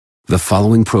The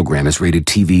following program is rated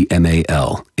TV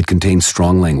MAL. It contains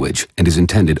strong language and is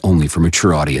intended only for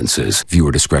mature audiences.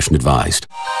 Viewer discretion advised.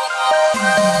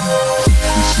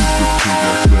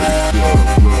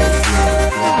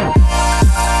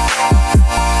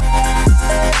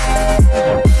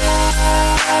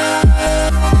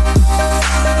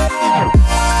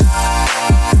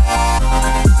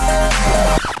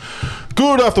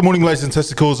 Good afternoon, ladies and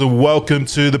testicles, and welcome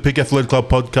to the Pig Athletic Club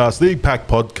podcast, the Pack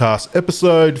Podcast,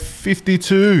 episode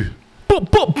 52.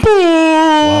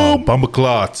 Wow,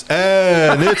 bumperclots.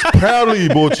 And it's proudly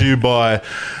brought to you by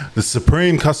the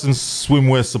Supreme Custom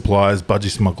Swimwear Suppliers Budgie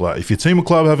Smuggler. If your team or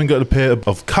club haven't got a pair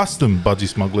of custom Budgie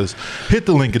Smugglers, hit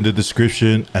the link in the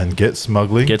description and get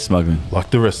smuggling. Get smuggling. Like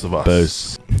the rest of us.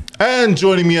 Boos. And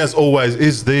joining me as always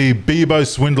is the Bebo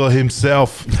swindler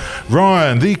himself,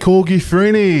 Ryan, the Corgi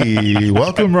Freeney.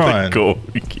 Welcome, Ryan. The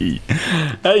Corgi.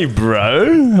 Hey,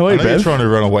 bro. How are I you, know you're Bev? trying to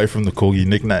run away from the Corgi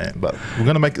nickname, but we're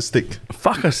going to make it stick.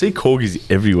 Fuck, I see corgis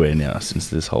everywhere now since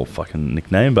this whole fucking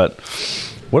nickname, but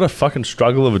what a fucking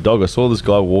struggle of a dog. I saw this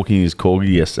guy walking his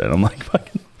corgi yesterday, and I'm like,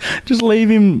 fucking, just leave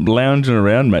him lounging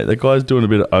around, mate. That guy's doing a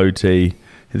bit of OT.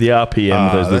 The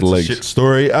RPM with those little legs. Shit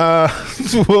story.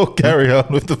 We'll carry on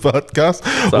with the podcast.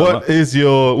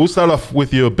 We'll start off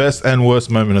with your best and worst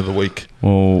moment of the week.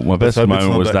 Well, my best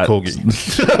moment was that Corgi.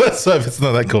 Let's hope it's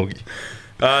not that Corgi.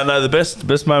 No, the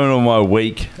best moment of my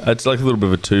week, it's like a little bit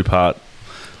of a two-part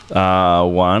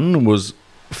one, was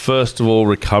first of all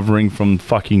recovering from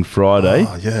fucking Friday.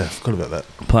 Oh, yeah, I forgot about that.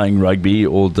 Playing rugby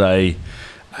all day,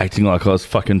 acting like I was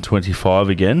fucking 25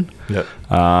 again. Yeah.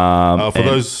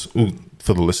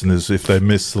 For the listeners, if they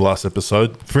missed the last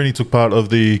episode, Freeney took part of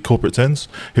the Corporate 10s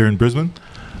here in Brisbane.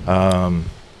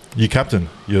 You captain.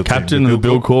 You're captain of the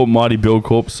Bill Corp, mighty Bill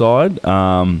Corp side.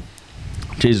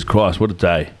 Jesus Christ, what a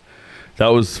day. That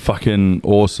was fucking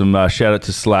awesome. Shout out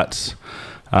to Slats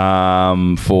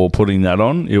for putting that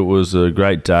on. It was a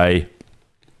great day.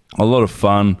 A lot of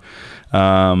fun.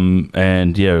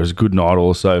 And yeah, it was a good night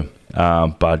also.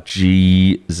 But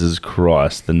Jesus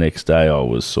Christ, the next day I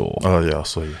was sore. Oh, yeah, I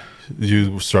saw you.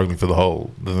 You were struggling for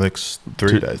the next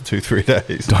 3 days.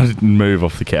 I didn't move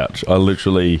off the couch. I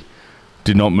literally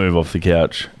did not move off the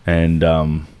couch and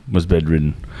was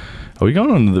bedridden. Are we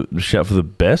going on to the shout for the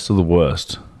best or the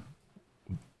worst?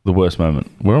 The worst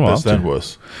moment. Where am I? Best and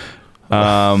worst.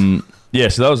 Yeah,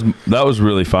 so that was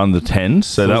really fun. The 10s.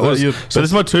 So this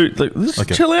is my two.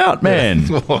 Okay. Chill out, man.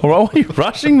 Yeah. All right, why are you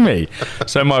rushing me?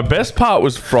 So my best part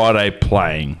was Friday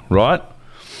playing. Right,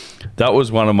 that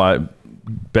was one of my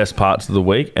best parts of the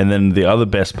week, and then the other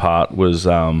best part was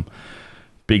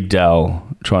Big Dal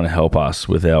trying to help us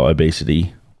with our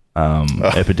obesity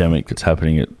epidemic that's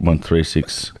happening at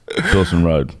 136 Dawson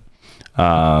Road.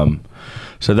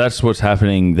 So that's what's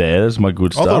happening there. That's my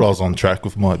good stuff. I thought I was on track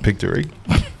with my Pig2Rig.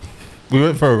 We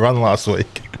went for a run last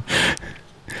week.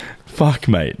 Fuck,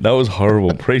 mate. That was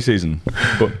horrible. Pre-season.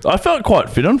 But I felt quite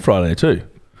fit on Friday too.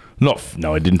 No,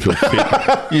 I didn't feel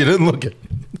fit. You didn't look it.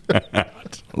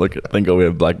 Look, thank God we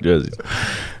have black jerseys.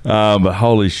 But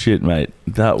holy shit, mate.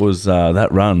 That was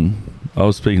that run. I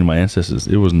was speaking to my ancestors.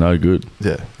 It was no good.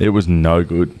 Yeah. It was no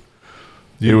good.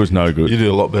 It was no good. You did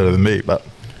a lot better than me, but...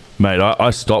 Mate, I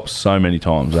stopped so many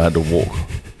times. I had to walk.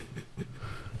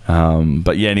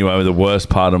 But yeah, anyway, the worst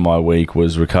part of my week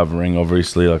was recovering,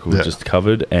 obviously, like we just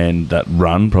covered. And that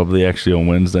run, probably actually on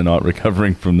Wednesday night,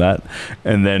 recovering from that.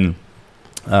 And then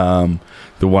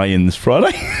the weigh-in this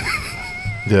Friday.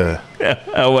 Yeah.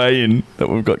 Our weigh-in that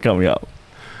we've got coming up.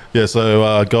 Yeah,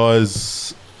 so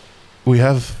guys, we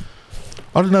have...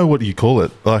 I don't know what you call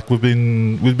it. Like we've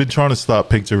been trying to start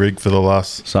Pig2Rig for the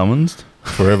last... Summonsed?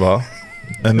 Forever.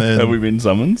 And then... Have we been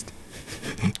summoned?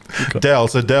 Dal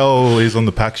is on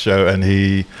the Pack show and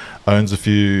he owns a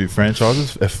few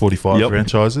franchises, F45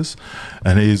 franchises,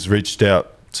 and he's reached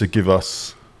out to give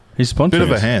us he's sponsoring a bit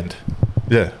of a hand.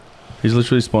 Yeah. He's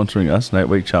literally sponsoring us, an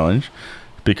 8-week challenge,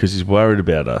 because he's worried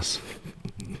about us.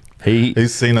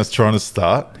 He's seen us trying to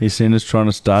start. He's seen us trying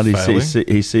to start.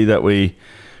 He see that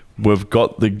we've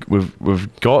got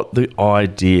the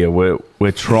idea.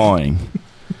 We're trying,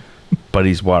 but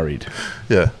he's worried.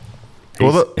 Yeah. He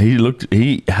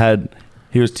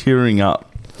was tearing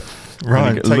up.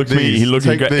 Ryan, he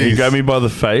grabbed me by the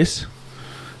face,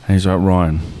 and he's like,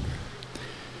 Ryan,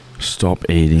 stop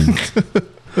eating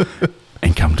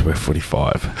and come to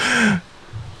F45.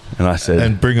 And I said...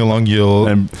 And bring along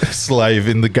your slave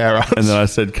in the garage. And then I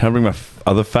said, can I bring my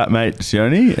other fat mate,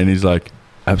 Sione? And he's like,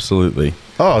 absolutely.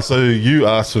 Oh, so you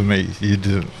asked for me. You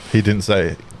didn't. He didn't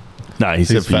say... No, he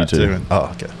said for you too.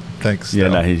 Oh, okay. Thanks. Yeah,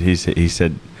 no, he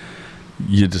said,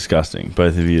 you're disgusting.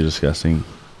 Both of you are disgusting.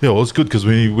 Yeah, well, it's good because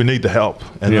we need the help.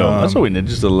 And, that's all we need,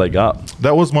 just a leg up.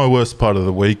 That was my worst part of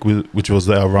the week, which was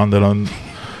our run that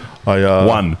I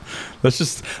won. Let's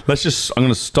just. I'm going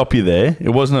to stop you there. It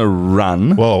wasn't a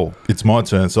run. Well, it's my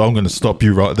turn, so I'm going to stop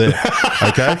you right there.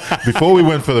 Okay. Before we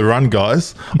went for the run,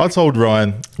 guys, I told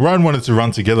Ryan. Ryan wanted to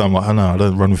run together. I'm like, oh, no, I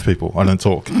don't run with people. I don't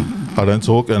talk,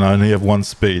 and I only have one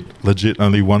speed. Legit,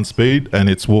 only one speed, and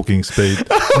it's walking speed.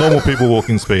 Normal people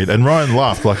walking speed. And Ryan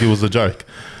laughed like it was a joke,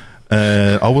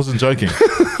 and I wasn't joking.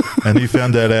 And he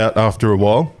found that out after a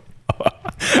while.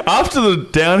 After the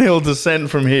downhill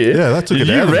descent from here, yeah, that took it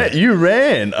out of me. You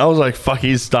ran. I was like, "Fuck,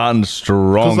 he's starting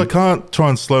strong." Because I can't try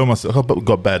and slow myself. I've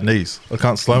got bad knees. I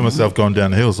can't slow myself going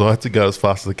down the hill, so I had to go as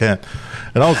fast as I can.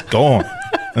 And I was gone.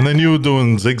 And then you were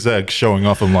doing zigzags, showing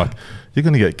off. I'm like, "You're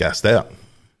going to get gassed out."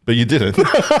 But you didn't.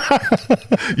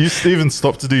 You even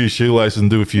stopped to do your shoelace and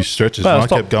do a few stretches, and I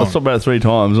kept going. I stopped about 3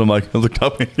 times. I'm like, I looked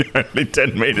up and you're only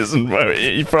 10 metres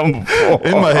from before.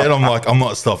 In my head, I'm like, I'm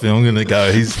not stopping. I'm going to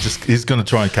go. He's going to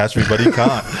try and catch me, but he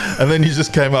can't. And then you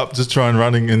just came up, just trying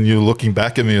running, and you're looking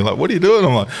back at me. You're like, what are you doing?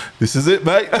 I'm like, this is it,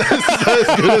 mate. This is as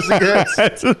good as it gets.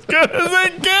 It's as good as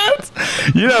it gets.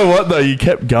 You know what, though? You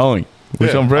kept going,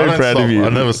 which I'm very proud of you. I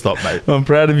never stopped, mate. I'm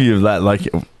proud of you of that. Like,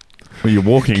 well, you're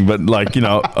walking, but like, you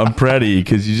know, I'm proud of you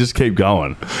because you just keep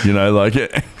going, you know, like,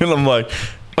 and I'm like,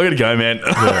 I gotta go, man.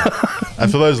 Yeah.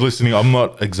 And for those listening, I'm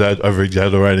not exaggerating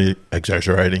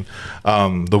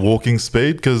the walking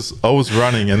speed, because I was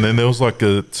running and then there was like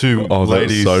two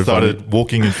ladies started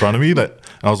walking in front of me and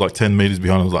I was like 10 meters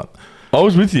behind. I was like, I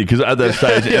was with you because at that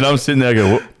stage, and I'm sitting there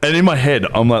going, and in my head,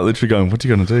 I'm like literally going, what's he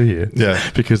going to do here? Yeah.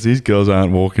 Because these girls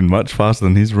aren't walking much faster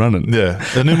than he's running. Yeah.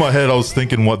 And in my head, I was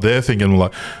thinking what they're thinking.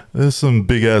 Like, there's some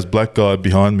big ass black guy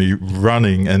behind me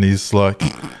running, and he's like,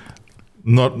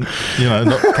 not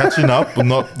catching up or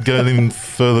not getting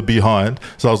further behind.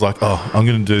 So I was like, oh, I'm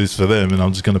going to do this for them, and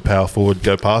I'm just going to power forward,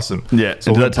 go past them. Yeah.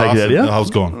 So did that take you out of you? I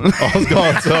was gone.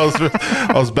 So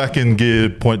I was back in gear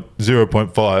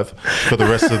 0.5 for the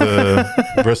rest of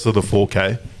the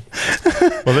 4K.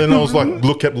 Well, then I was like,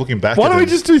 kept looking back. Why don't we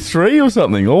just do 3 or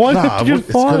something? Or why not you get 5?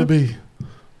 It's got to be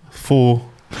 4.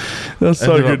 That's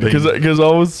so good because I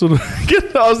was sort of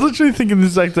I was literally thinking the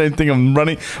exact same thing.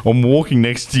 I'm walking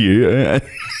next to you, and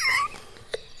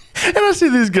I see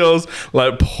these girls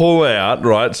like pull out,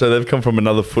 right? So they've come from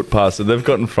another footpath, so they've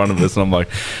got in front of us, and I'm like,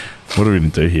 what are we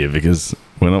going to do here? Because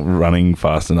we're not running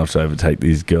fast enough to overtake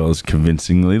these girls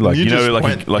convincingly. Like, you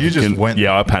just went.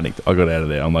 Yeah, I panicked. I got out of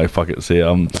there. I'm like, fuck it. See,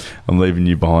 I'm leaving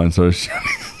you behind. So.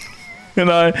 And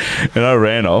I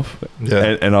ran off,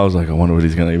 and I was like, I wonder what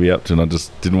he's going to be up to, and I just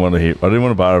didn't want to hear. I didn't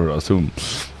want to bar it. I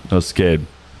was scared.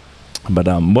 But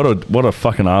what a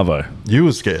fucking arvo! You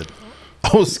were scared.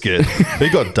 I was scared.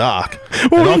 It got dark,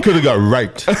 and I could have got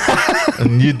raped,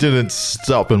 and you didn't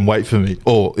stop and wait for me,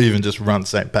 or even just run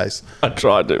same pace. I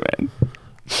tried to, man.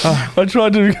 I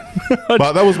tried to.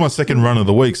 But that was my second run of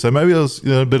the week, so maybe I was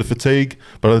a bit of fatigue,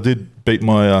 but I did beat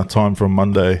my time from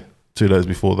Monday 2 days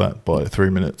before that by 3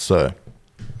 minutes. So.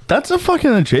 That's a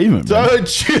fucking achievement, man.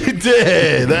 Don't you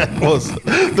dare. That was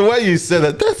the way you said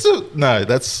it.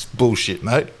 That's bullshit,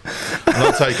 mate. I'm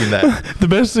not taking that. The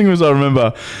best thing was I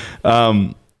remember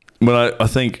when I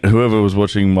think whoever was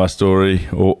watching my story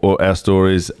or our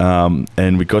stories,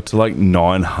 and we got to like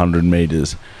 900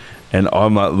 meters, and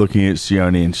I'm like looking at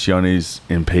Sione, and Sione's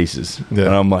in pieces. Yeah.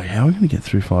 And I'm like, how are we going to get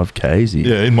through 5Ks here?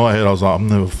 Yeah, in my head, I was like, I'm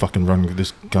never fucking running with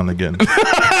this gun again.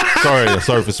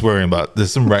 Sorry for swearing, but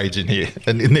there's some rage in here,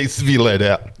 and it needs to be let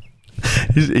out.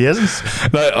 He hasn't.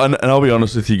 No, and I'll be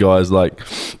honest with you guys. Like,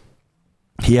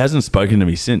 he hasn't spoken to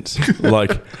me since.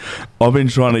 Like, I've been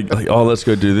trying to, like, oh, let's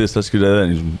go do this, let's go do that.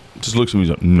 And he just looks at me. He's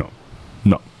like, no.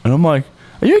 And I'm like,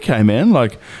 are you okay, man?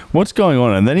 Like, what's going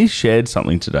on? And then he shared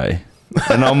something today,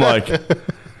 and I'm like,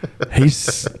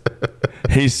 he's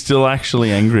still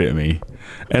actually angry at me.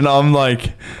 And I'm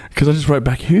like, because I just wrote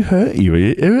back, who hurt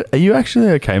you? Are you actually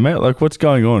okay, mate? Like, what's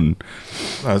going on?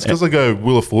 No, it's because I go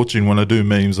Wheel of Fortune when I do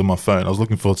memes on my phone. I was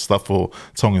looking for stuff for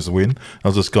Tonga's win. I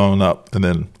was just going up and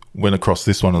then went across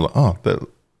this one and like, oh, that,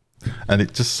 and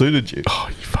it just suited you. Oh,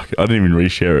 you fuck it. I didn't even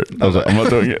reshare it. I was like, I'm not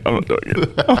doing it.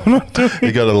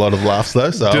 You got a lot of laughs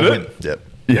though. So Did I it? went, yep.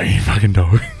 Yeah, you fucking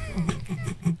dog.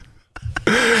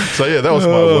 So yeah, that was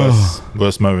my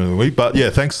worst moment of the week. But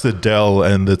yeah, thanks to Dell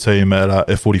and the team at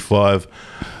F45,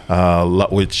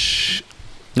 Lutwich,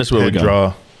 that's where we're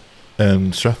going,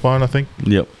 and Strathpine, I think.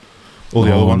 Yep. All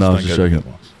the other ones. No, I was just joking.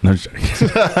 No, just joking.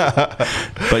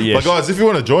 But yeah, guys, if you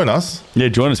want to join us,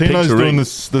 join us. Tino's doing the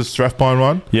Strathpine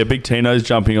one. Yeah, Big Tino's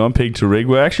jumping on Pig2Rig.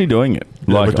 We're actually doing it.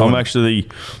 Yeah,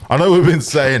 I know we've been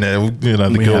saying it. You know,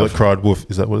 the girl that cried wolf.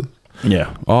 Is that what it is?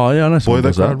 Yeah. Oh yeah, I know. Boy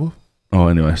that cried wolf. Oh,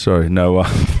 anyway, sorry. No.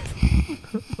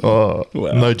 Oh,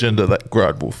 wow. No gender, that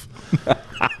grad wolf.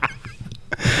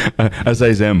 I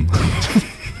say them.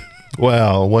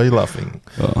 Wow, why are you laughing?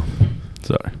 Oh,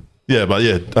 sorry. Yeah, but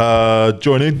yeah,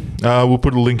 join in. We'll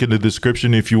put a link in the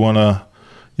description if you want to,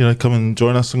 come and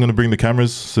join us. I'm going to bring the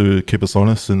cameras to keep us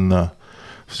honest and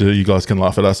so you guys can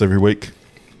laugh at us every week.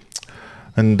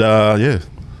 And yeah.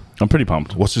 I'm pretty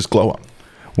pumped. Watch this glow up.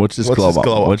 Watch this glow up.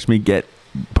 Watch me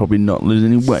probably not lose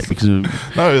any weight because of...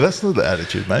 No, that's not the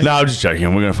attitude, mate. No, I'm just joking.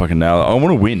 We're going to fucking nail it. I want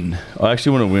to win. I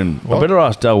actually want to win. What? I better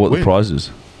ask Dale what the prize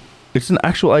is. It's an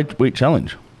actual 8-week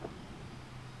challenge.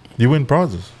 You win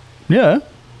prizes? Yeah.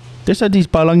 That's how these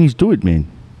balongis do it, man.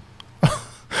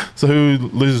 So who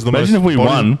loses the most? Imagine if we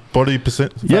won. Body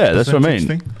percent? Yeah, that's what I mean.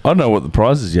 Thing? I don't know what the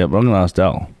prize is yet, but I'm going to ask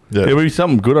Dale. Yeah. It'll be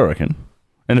something good, I reckon.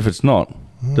 And if it's not,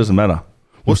 doesn't matter.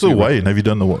 What's the weigh-in? Have you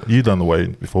done the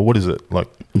weigh-in before? What is it like?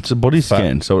 It's a body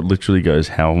scan, so it literally goes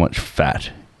how much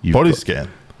fat you've got. Scan.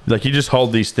 Like you just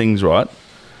hold these things, right?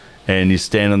 And you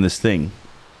stand on this thing.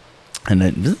 And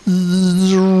then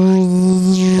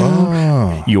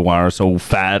you are so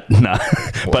fat. Nah.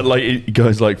 But like it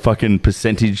goes like fucking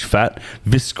percentage fat.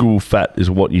 Visceral fat is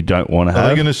what you don't want to have. Are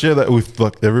they going to share that with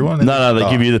like everyone? No, they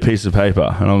give you the piece of paper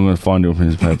and I'm going to find you a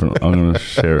piece of paper and I'm going to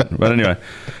share it. But anyway,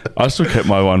 I still kept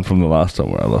my one from the last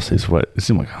time where I lost this weight. It's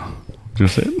in my car. Do you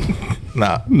see it?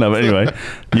 Nah. No, but anyway.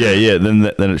 Yeah.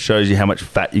 Then it shows you how much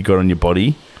fat you got on your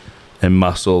body and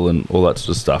muscle and all that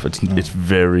sort of stuff. It's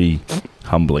very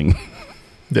humbling.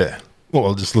 Yeah.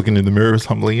 Well, just looking in the mirror is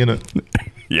humbling, isn't it?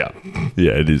 Yeah,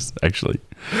 it is, actually.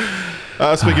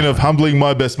 Speaking of humbling,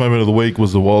 my best moment of the week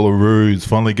was the Wallaroos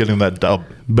finally getting that dub.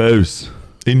 Boos.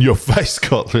 In your face,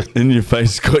 Scotland. In your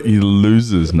face, Scott, you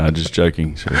losers. No, just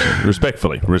joking.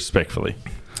 Respectfully.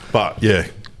 But, yeah,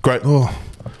 great. Oh,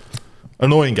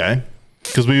 annoying game.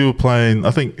 Because we were playing,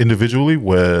 I think individually,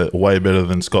 we're way better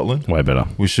than Scotland. Way better.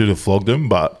 We should have flogged them,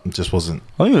 but it just wasn't.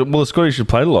 I think, the Scottish have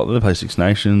played a lot. They play Six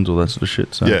Nations, all that sort of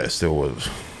shit. So. Yeah, it still was.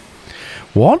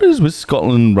 What is with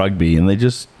Scotland rugby? And they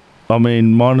just,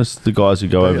 minus the guys who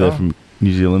go over there from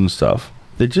New Zealand and stuff,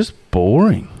 they're just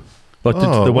boring. Like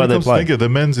the way they play. The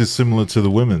men's is similar to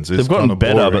the women's. They've gotten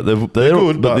better, but they're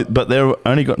good. But they're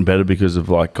only gotten better because of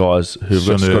like guys who've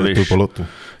got Scottish.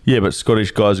 Yeah, but Scottish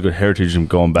guys have got heritage and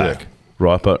gone back. Yeah.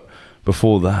 Right, but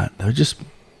before that, they're just,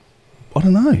 I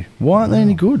don't know. Why aren't they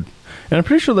any good? And I'm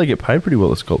pretty sure they get paid pretty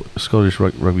well at Scottish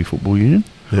Rugby Football Union.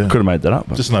 Yeah. Could have made that up.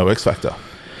 But. Just no X factor.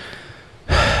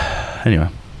 Anyway.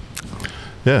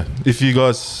 Yeah, if you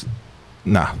guys...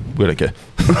 Nah, we don't care.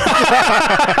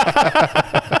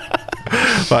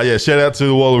 But yeah, shout out to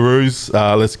the Wallaroos.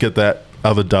 Let's get that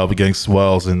other dub against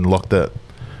Wales and lock that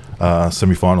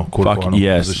semi-final,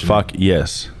 quarter-final. Fuck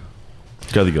yes.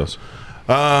 Go the girls.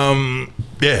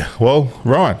 Yeah, well,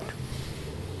 Ryan,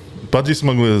 Budgie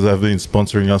Smugglers have been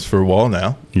sponsoring us for a while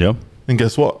now. Yeah. And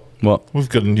guess what? What? We've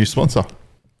got a new sponsor.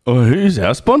 Oh, who's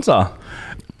our sponsor?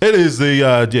 It is the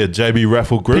JB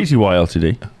Raffle Group. Pig2Rig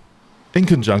Ltd. In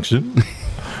conjunction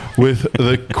with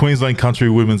the Queensland Country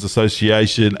Women's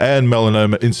Association and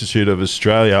Melanoma Institute of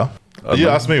Australia. You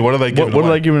asked me, what are they giving away? What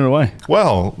are they giving away?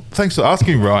 Well, thanks for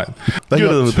asking, Ryan. They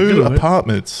got 2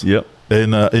 apartments. Yep.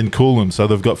 In Coolum. So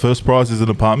they've got first prize is an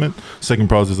apartment, second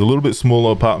prize is a little bit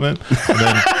smaller apartment, and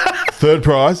then third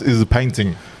prize is a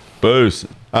painting. Boost.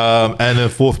 And the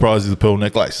fourth prize is a pearl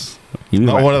necklace.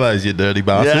 Not one of those, you dirty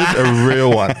bastard. Yeah. A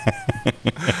real one.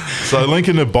 So link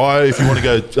in the bio if you want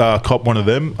to go cop one of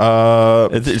them.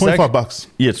 It's $25.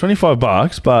 Yeah, it's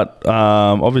 $25, but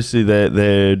obviously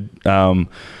they're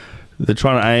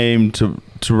trying to aim to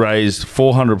raise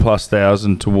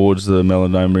 400,000+ towards the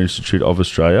Melanoma Institute of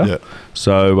Australia. Yeah.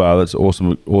 So that's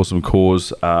awesome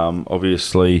cause.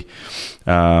 Obviously,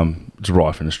 it's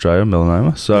rife in Australia,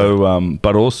 melanoma. So,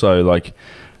 but also like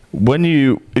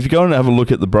if you go and have a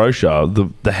look at the brochure,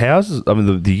 the houses,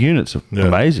 the units are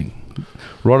amazing.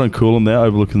 Right on Coolum there,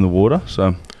 overlooking the water.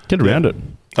 So get around it.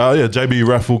 JB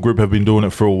Raffle Group have been doing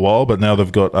it for a while, but now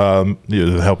they've got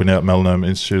they're helping out Melanoma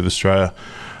Institute of Australia.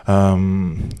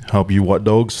 Help you white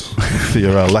dogs with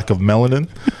your lack of melanin.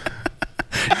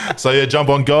 So yeah, jump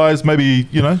on, guys. Maybe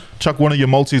chuck one of your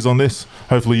multis on this.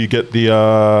 Hopefully you get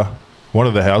the one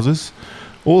of the houses,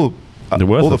 or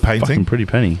the painting. Fucking pretty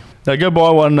penny. Now go buy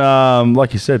one.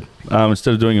 Like you said,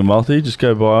 instead of doing a multi, just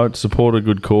go buy it. Support a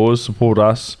good cause. Support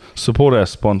us. Support our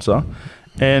sponsor.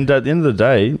 And at the end of the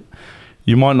day,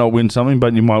 you might not win something,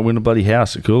 but you might win a bloody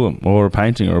house at Coolum, or a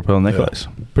painting, or a pearl necklace.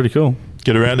 Yeah. Pretty cool.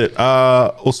 Get around it.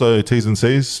 Also, T's and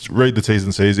C's. Read the T's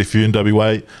and C's. If you're in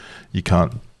WA, you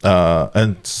can't.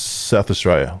 And South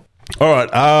Australia. All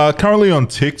right. Currently on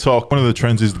TikTok, one of the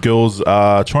trends is the girls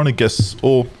trying to guess,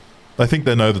 or They think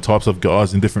they know the types of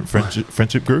guys in different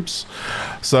friendship groups.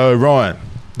 So, Ryan,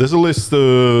 there's a list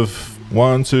of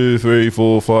 1, 2, 3,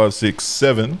 4, 5, 6,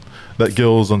 7 that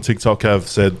girls on TikTok have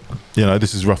said,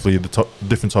 this is roughly the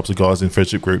different types of guys in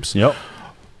friendship groups. Yep.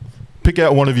 Pick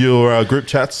out one of your group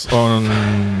chats on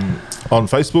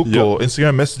Facebook or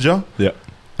Instagram Messenger. Yep.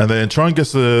 And then try and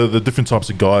guess the different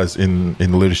types of guys in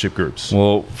the leadership groups.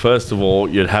 Well, first of all,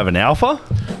 you'd have an alpha.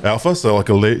 Alpha, so like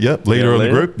a leader of the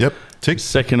group. Yep. Tick.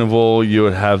 Second of all, you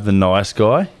would have the nice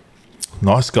guy.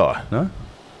 Nice guy. No?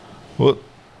 Well,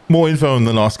 more info on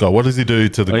the nice guy. What does he do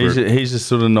to the group? He's just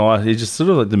sort of nice. He's just sort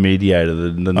of like the mediator,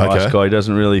 the nice guy. He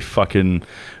doesn't really fucking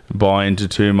buy into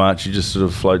too much. He just sort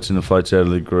of floats in and floats out of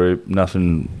the group.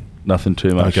 Nothing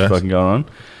too much fucking going on.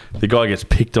 The guy gets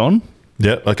picked on.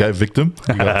 Yep. Okay. Victim.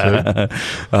 You got two.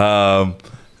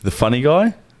 The funny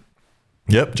guy.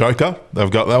 Yep. Joker.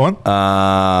 They've got that one.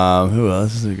 Who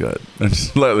else has he got? I'm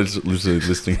just literally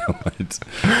listing our mates.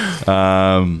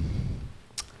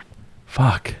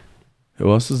 Fuck.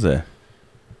 Who else is there?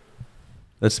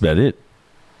 That's about it.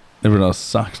 Everyone else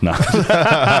sucks. No.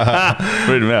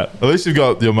 Read them out. At least you've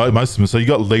got most of them. So you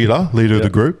got leader of the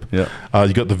group. Yeah.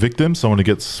 You got the victim, someone who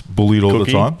gets bullied all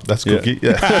the time. That's Cookie.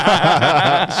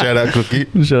 Yeah. Shout out Cookie.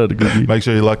 Shout out to Cookie. Make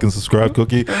sure you like and subscribe,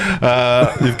 Cookie.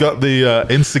 You've got the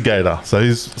instigator. So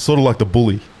he's sort of like the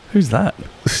bully. Who's that?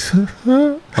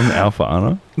 I'm the alpha,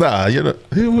 aren't I? Nah,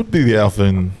 who would be the alpha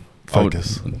in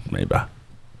Focus? Maybe.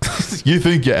 You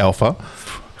think you're alpha?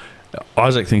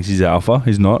 Isaac thinks he's alpha.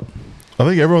 He's not. I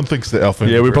think everyone thinks they're alpha.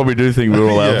 Yeah, we probably do think we're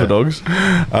all alpha dogs.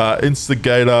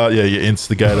 Instigator. Yeah, you're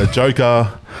instigator.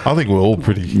 Joker. I think we're all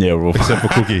pretty. Yeah, we're all. Except for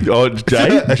Cookie. Oh,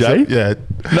 Jay? Yeah.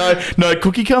 No,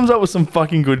 Cookie comes up with some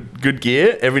fucking good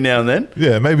gear every now and then.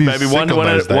 Yeah, maybe one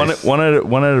out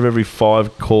of every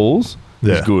 5 calls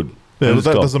is good. Yeah, but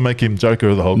that doesn't make him Joker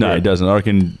of the whole group. No, it doesn't. I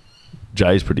reckon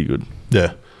Jay's pretty good.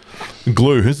 Yeah.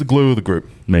 Glue. Who's the glue of the group?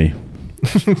 Me.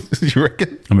 You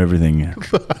reckon? I'm everything. Yeah.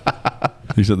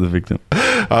 He's not the victim.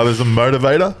 There's a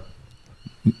motivator.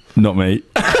 Not me.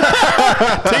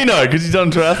 Tino, because he's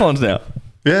done triathlons now.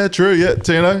 Yeah, true. Yeah,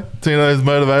 Tino. Tino's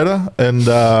motivator. And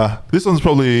this one's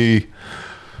probably...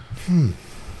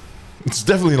 It's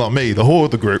definitely not me, the whore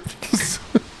of the group.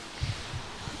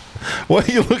 Why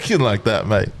are you looking like that,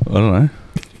 mate? I don't know.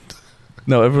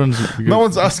 No, everyone's... No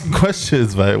one's asking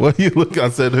questions, mate. What are you looking? I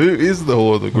said, who is the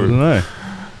whore of the group? I don't know.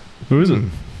 Who is it?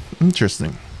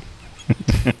 Interesting.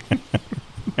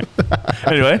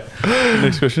 Anyway,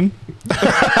 next question.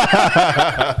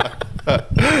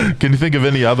 Can you think of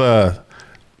any other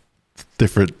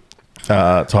different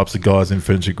types of guys in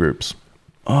friendship groups?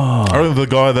 Oh, I remember the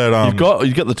guy that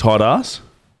you got the tight ass.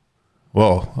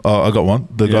 Well, I got one.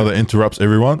 The guy that interrupts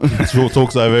everyone,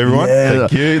 talks over everyone. Yeah,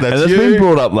 thank you. That's been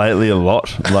brought up lately a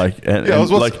lot. I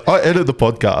edit the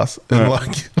podcast, and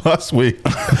last week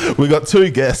we got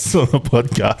 2 guests on the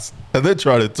podcast, and they're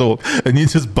trying to talk, and you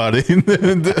just butt in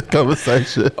the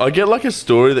conversation. I get like a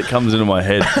story that comes into my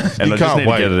head, and I just need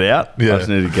to get it out. Yeah. I just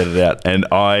need to get it out, and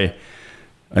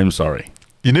I'm sorry.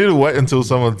 You need to wait until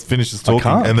someone finishes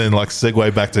talking and then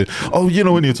segue back to,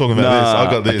 when you're talking about this, I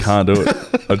got this. I can't do it.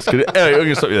 I'm going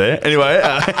to stop you there. Anyway,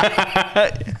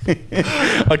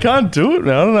 I can't do it,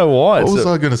 man. I don't know why. What was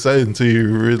I going to say until you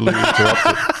really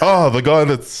interrupted? The guy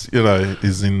that's,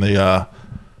 is in the,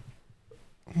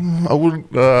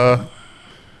 the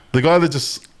guy that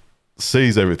just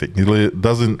sees everything. He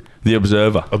doesn't. The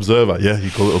observer. Observer, yeah. You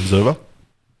call it observer?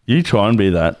 You try and be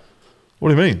that. What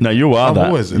do you mean? No, you are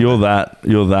that. You're that.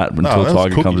 You're that until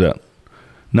Tiger comes out.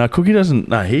 No, Cookie doesn't.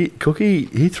 No, Cookie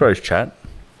throws chat.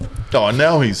 Oh,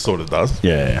 now he sort of does.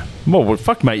 Yeah. Well,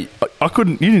 fuck, mate. I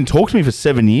couldn't. You didn't talk to me for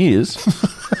 7 years.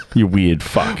 You weird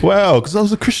fuck. Wow, because I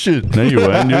was a Christian. No, you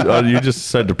weren't. You're just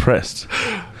so depressed.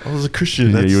 I was a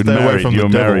Christian. Yeah, you were married. You were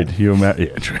married. You were married.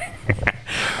 Yeah, true.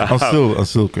 I'm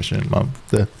still a Christian, Mum.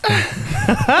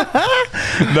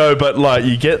 No, but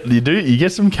you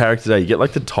get some characters out. You get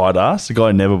the tight ass, the guy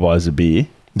who never buys a beer.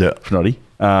 Yeah, Fnotty.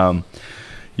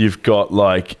 You've got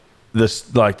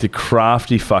the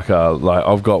crafty fucker.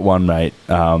 I've got one mate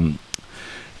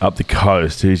up the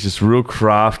coast who's just real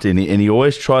crafty, and he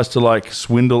always tries to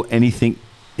swindle anything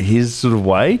his sort of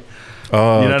way.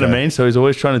 Oh, you know what I mean? So he's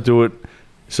always trying to do it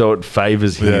so it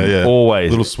favours him. Yeah.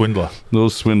 Always. Little swindler.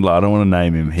 I don't want to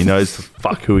name him. He knows the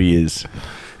fuck who he is.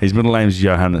 His middle name's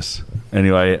Johannes.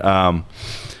 Anyway,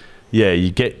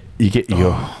 you get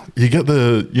your... You get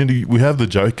we have the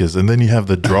jokers, and then you have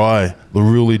the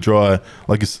really dry,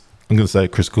 I'm going to say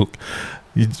Chris Cook.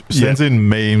 He sends in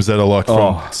memes that are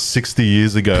from 60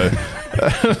 years ago.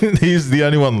 He's the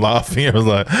only one laughing. I was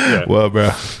like, well,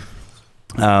 bro.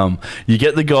 You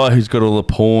get the guy who's got all the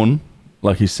porn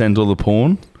Like he sends all the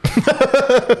porn.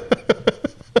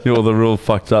 All the real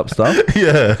fucked up stuff.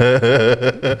 Yeah.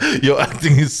 Your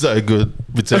acting is so good.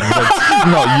 Pretending that's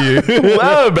not you.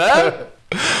 Wow,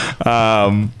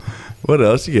 man. What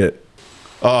else you get?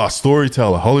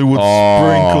 Storyteller. Hollywood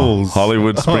Sprinkles.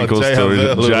 Hollywood Sprinkles Jay story.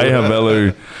 Havelu. Jay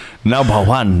Havelu.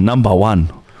 Number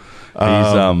one.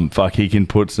 He's he can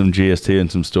put some GST in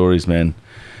some stories, man.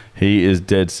 He is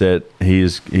dead set. He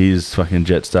is fucking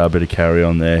Jetstar. Bit of carry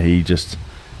on there. He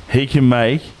can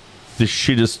make the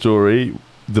shittest story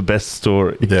the best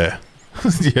story. Yeah.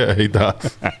 Yeah, he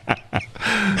does.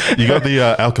 You got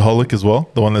the alcoholic as well,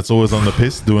 the one that's always on the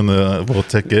piss doing the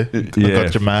Vortec.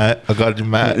 I got you,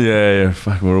 mate. Yeah.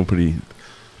 Fuck, we're all pretty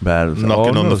bad.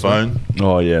 Knocking on the phone.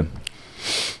 Oh yeah.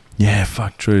 Yeah,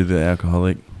 fuck, true. The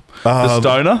alcoholic, the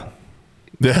stoner.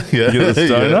 Yeah. You get the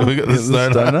stoner. Yeah, we got the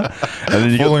stoner. And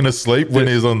then you falling asleep when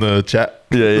he's on the chat.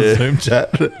 Yeah. Zoom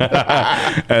chat.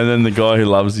 And then the guy who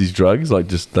loves his drugs, like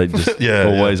they just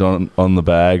always on the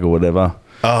bag or whatever.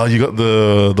 Oh, you got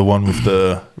the one with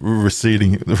the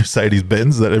Mercedes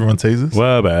Benz that everyone teases.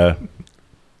 Well, bad.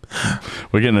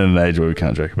 We're getting at an age where we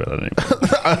can't joke about that anymore.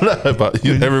 I know, but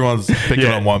everyone's picking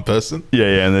on one person.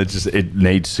 Yeah, and it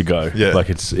needs to go. Yeah,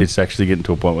 like it's actually getting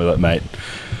to a point where, like, mate,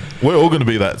 we're all going to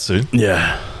be that soon.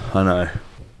 Yeah, I know.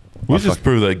 We just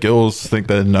prove that girls think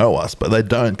they know us, but they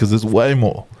don't, because there's way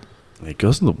more. Yeah,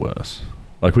 girls are the worst.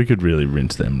 Like, we could really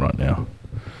rinse them right now.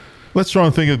 Let's try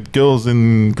and think of girls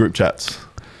in group chats.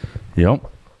 Yep.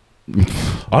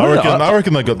 I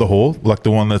reckon they got the whore, like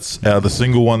the one that's out, the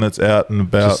single one that's out and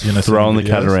about. Just throwing the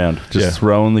cat around.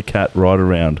 Throwing the cat right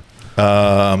around.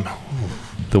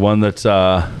 The one that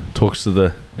talks to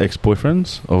the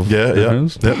ex-boyfriends of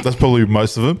friends. Yeah. That's probably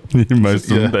most of them.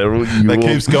 Most of them. That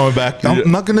keeps going back.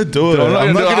 I'm not going to do it.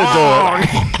 I'm not going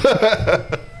to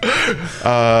do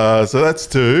it. So that's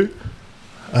two.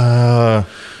 The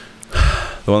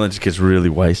one that just gets really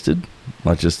wasted,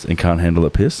 like and can't handle the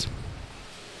piss.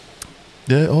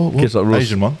 Yeah. Gets like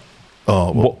Asian one.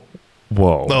 Oh.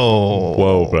 Whoa. Oh.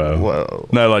 Whoa, bro. Whoa.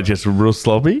 No, like just real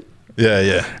sloppy.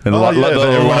 Yeah. And the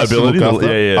liability.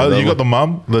 Yeah. You got the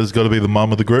mum. There's got to be the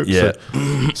mum of the group. Yeah.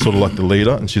 So, sort of like the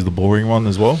leader, and she's the boring one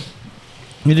as well.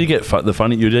 You did get the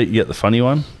funny. You get the funny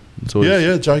one.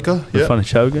 Yeah, Joker. The funny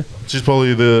choker. She's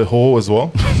probably the whore as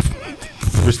well.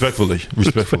 Respectfully.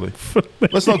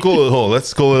 Let's not call it a whore.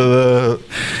 Let's call it a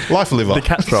life liver. The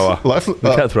cat thrower.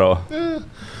 The cat thrower. Yeah.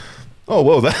 Oh,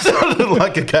 well, that sounded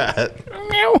like a cat.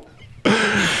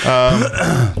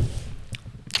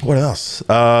 What else?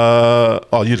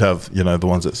 You'd have, the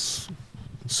ones that's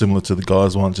similar to the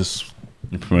guys one, just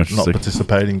not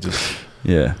participating.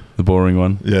 The boring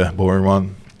one. Yeah, boring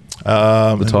one.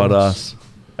 The tight ass.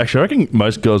 Actually, I reckon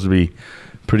most girls would be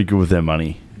pretty good with their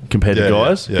money compared to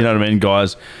guys. Yeah. You know what I mean?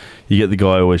 Guys, you get the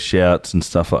guy who always shouts and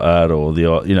stuff like that, or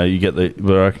you get the.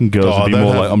 But I reckon girls would be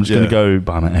more like, I'm just going to go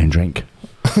buy my own drink.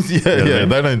 They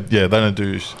don't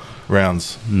do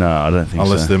rounds. No, I don't think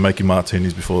unless they're making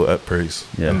martinis before at prees.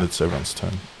 Yeah. And it's everyone's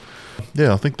turn.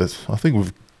 Yeah, I think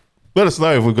we've let us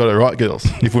know if we've got it right, girls.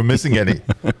 If we're missing any.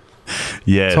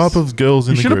 Yes. Type of girls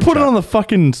in the group chat. You should have put it on the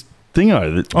fucking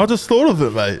thingo. I just thought of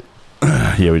it, mate.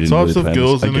 Yeah, we didn't. Types of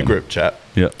girls in the group chat.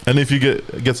 Yeah. And if you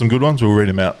get some good ones, we'll read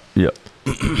them out. Yeah.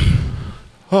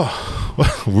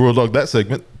 Raw dog that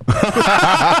segment.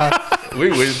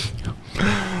 We win.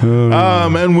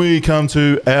 And we come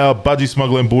to our Budgie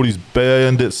Smuggler and Boardies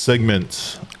Bandit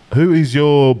segment. Who is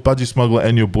your Budgie Smuggler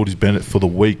and your Boardies Bandit for the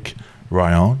week,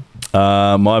 Ryan?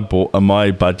 My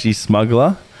Budgie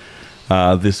Smuggler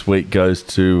this week goes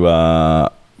to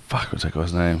what's that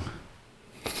guy's name?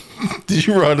 Did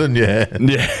you write it on your hand?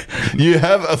 Yeah. You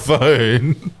have a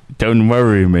phone. Don't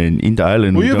worry, man. In the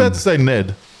island. Were you about to say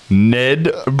Ned?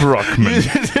 Ned Brockman. You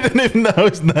didn't even know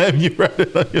his name. You wrote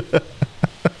it on your hand.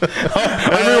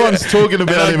 Everyone's talking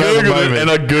about him at the moment. And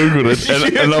I Googled it.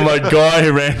 And I'm like, guy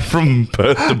who ran from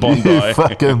Perth to Bondi. You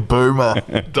fucking boomer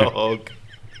dog.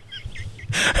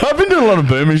 I've been doing a lot of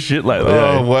boomer shit lately.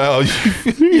 Oh, wow.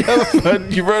 You have a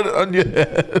phone. You wrote it on your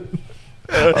head.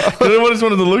 I just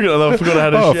wanted to look at it. I forgot how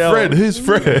to shower. Fred. Who's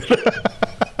Fred?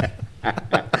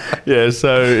 Yeah,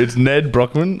 so it's Ned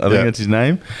Brockman. I think that's his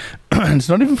name. And it's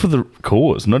not even for the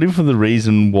cause. Not even for the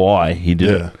reason why he did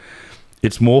it.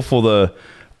 It's more for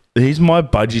he's my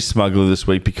budgie smuggler this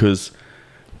week because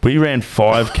we ran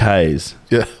 5Ks.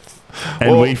 Yeah.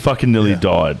 And we fucking nearly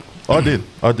died. I did.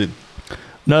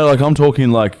 No, like I'm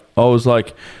talking like, I was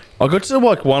like, I got to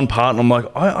like one part and I'm like,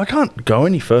 I can't go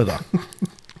any further.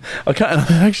 I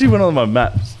can't. I actually went on my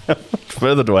maps. How much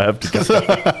further do I have to go?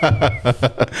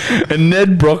 And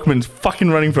Ned Brockman's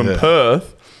fucking running from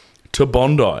Perth to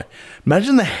Bondi.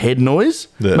 Imagine the head noise.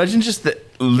 Yeah. Imagine just the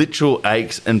literal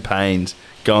aches and pains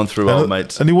going through old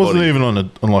mates. And he wasn't body. even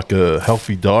on like a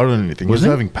healthy diet or anything. He was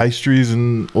having pastries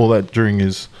and all that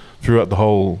throughout the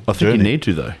whole I think journey. you need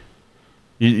to, though.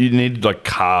 You need like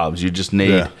carbs. You just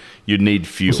need you need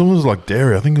fuel. Well, someone was like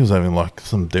dairy. I think he was having like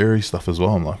some dairy stuff as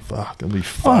well. I'm like, fuck, I'll be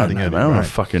fighting it. I'm a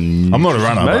fucking. I'm not a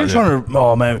runner. Imagine trying to.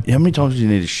 Oh man, how many times do you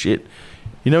need to shit?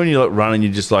 You know when you like run and you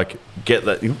just like get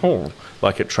that,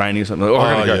 like at training or something. Like,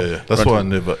 I gotta go. Yeah. That's why I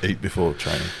never eat before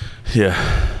training. Yeah,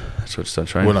 that's what I start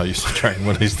training. When I used to train,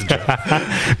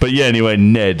 But yeah, anyway,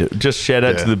 Ned, just shout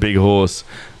out to the big horse,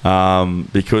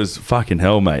 because fucking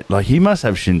hell, mate, like he must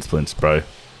have shin splints, bro.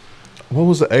 What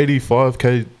was it? 85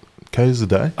 k's a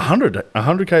day?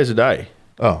 100 k's a day.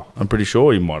 Oh, I'm pretty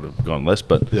sure he might have gone less,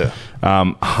 but yeah.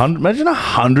 100. Imagine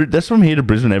 100. That's from here to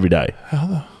Brisbane every day.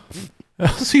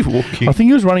 How's he walking? I think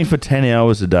he was running for 10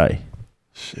 hours a day.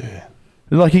 Shit.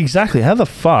 Like, exactly. How the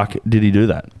fuck did he do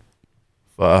that?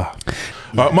 All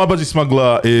right, my budgie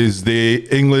smuggler is the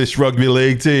English rugby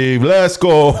league team. Let's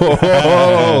go.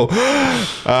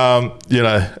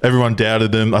 Everyone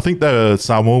doubted them. I think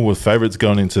Samoa were favourites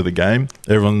going into the game.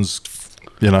 Everyone's,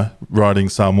 riding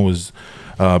Samoa's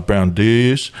brown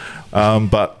dish.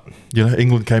 But,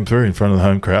 England came through in front of the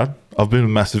home crowd. I've been a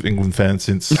massive England fan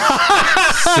since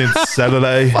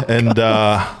Saturday. And,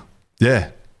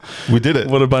 we did it.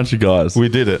 What a bunch of guys. We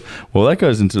did it. Well, that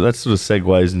sort of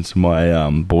segues into my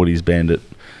Boardies Bandit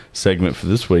segment for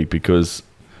this week, because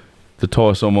the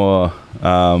Toa Samoa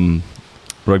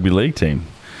rugby league team,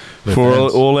 for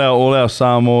all our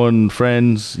Samoan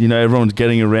friends, everyone's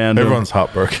getting around. Everyone's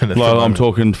heartbroken. Like I'm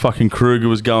talking, fucking Kruger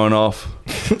was going off.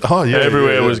 Oh yeah,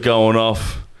 everywhere was going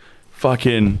off.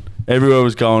 Fucking everywhere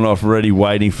was going off. Ready,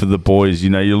 waiting for the boys.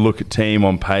 You look at team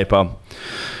on paper.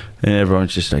 And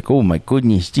everyone's just like, oh my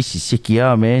goodness, this is sick,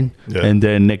 man. Yeah. And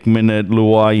then next minute,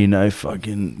 Luai,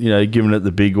 giving it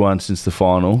the big one since the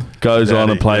final, goes on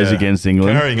and plays against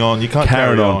England. Carrying on, you can't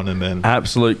carry on and then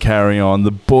absolute carry on. The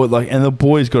boys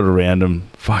got around him.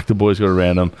 Fuck, the boys got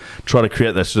around him. Try to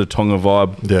create that sort of Tonga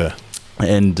vibe. Yeah.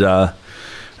 And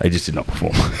they just did not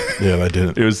perform. Yeah, they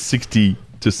didn't. It was 60-6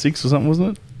 or something,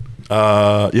 wasn't it?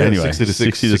 Anyway,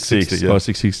 60-6. 60-6. Oh,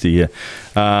 660, yeah.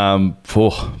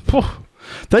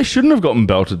 They shouldn't have gotten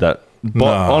belted that.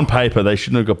 On paper, they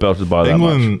shouldn't have got belted by that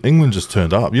much. England just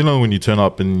turned up. When you turn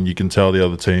up and you can tell the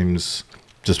other teams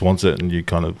just wants it, and you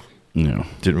kind of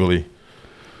didn't really.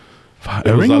 Are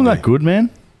England that good, man?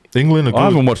 England are good. I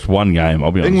haven't watched one game,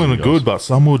 I'll be honest. England are good, but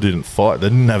Samoa didn't fight. They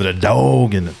didn't have the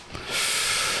dog in it.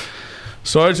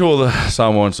 Sorry to all the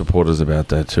Samoan supporters about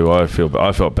that too. I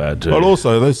felt bad too. But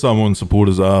also, those Samoan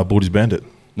supporters are Boardies Bandit.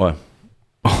 Why?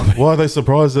 Why are they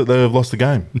surprised that they have lost the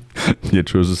game? Yeah,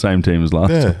 true. It was the same team as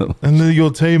last time. And they're your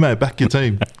team, mate. Back your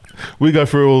team. We go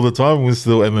through all the time, and we're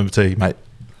still MMT, mate.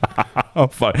 Oh,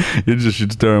 fuck. You just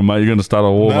should stir them, mate. You're going to start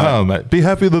a war, No, mate. Be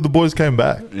happy that the boys came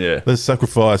back. Yeah. Let's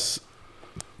sacrifice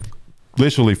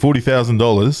literally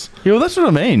 $40,000. Yeah, well, that's what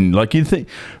I mean. Like, you'd think,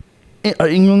 are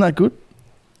England that good?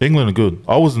 England are good.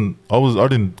 I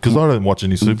didn't, because I don't watch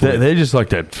any Super League. They're just like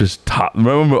that, just tough.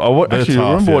 Remember, I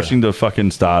remember watching the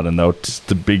fucking start, and they were just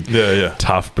the big,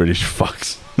 tough British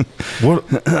fucks.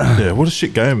 What a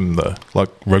shit game though. Like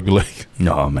rugby league.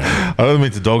 No, man. I don't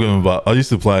mean to dog them, but I used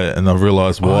to play it, and I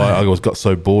realised why I got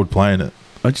so bored playing it.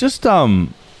 I just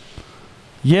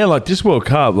like this World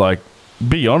Cup. Like,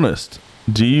 be honest.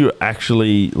 Do you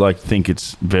actually think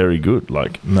it's very good?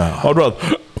 Like, no.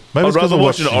 I'd rather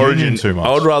watch an Origin too much.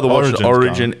 I'd rather watch an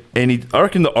Origin. I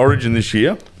reckon the Origin this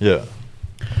year,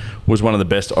 was one of the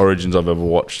best Origins I've ever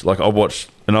watched. Like, I watch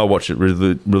it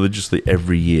religiously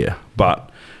every year. But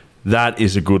that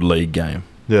is a good league game.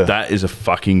 Yeah, that is a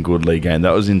fucking good league game.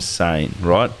 That was insane,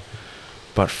 right?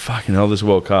 But fucking hell, this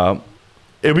World Cup,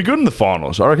 it'll be good in the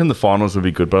finals. I reckon the finals will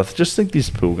be good. But I just think these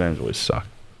pool games always suck.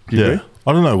 Do you agree?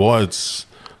 I don't know why. It's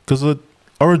because the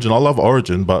Origin. I love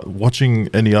Origin, but watching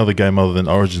any other game other than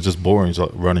Origin is just boring. It's like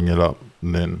running it up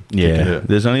and then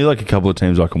there's only like a couple of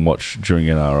teams I can watch during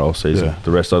an NRL season. Yeah.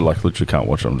 The rest I literally can't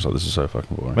watch them. I'm just like, this is so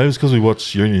fucking boring. Maybe it's because we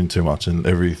watch Union too much and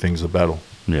everything's a battle.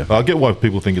 Yeah, I get why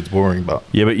people think it's boring, but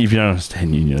but if you don't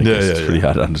understand Union, it's pretty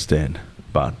hard to understand.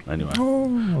 But anyway,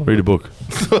 read a book.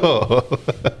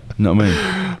 Not me.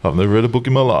 I've never read a book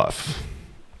in my life.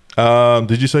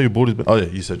 Did you say your Boardies? Oh yeah,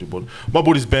 you said your Boardies. My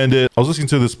Boardies Bandit. I was listening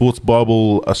to the Sports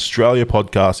Bible Australia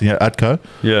podcast. He had Atco.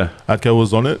 Yeah, Atco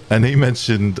was on it, and he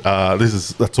mentioned this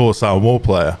is a Toa Samoa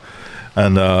player,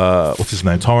 and what's his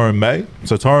name? Tyrone May.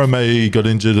 So Tyrone May got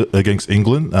injured against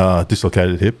England,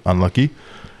 dislocated hip, unlucky.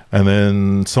 And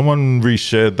then someone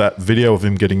reshared that video of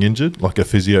him getting injured, like a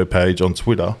physio page on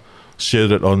Twitter.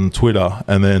 shared it on Twitter,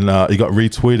 and then it got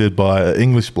retweeted by an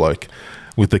English bloke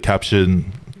with the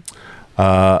caption,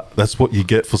 "That's what you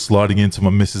get for sliding into my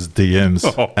missus' DMs,"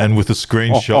 and with a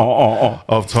screenshot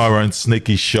of Tyrone's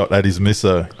sneaky shot at his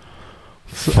misso.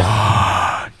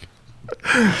 Fuck.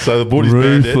 So the body's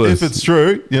banned it. If it's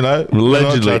true,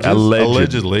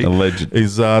 allegedly,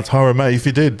 is Tyrone May, if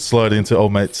he did slide into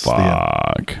old mate's DM.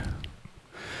 Fuck.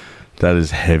 That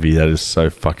is heavy. That is so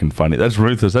fucking funny. That's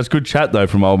ruthless. That's good chat though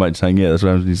from old mate saying, "Yeah, that's what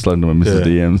happens when you slide into my missus'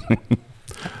 DMs."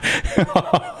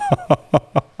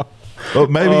 Well,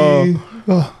 maybe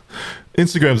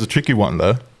Instagram's a tricky one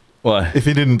though. Why? If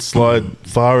he didn't slide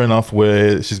far enough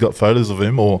where she's got photos of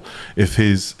him, or if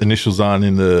his initials aren't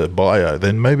in the bio,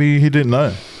 then maybe he didn't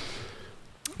know.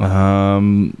 Yeah,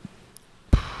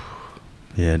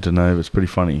 I don't know. It's pretty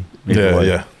funny.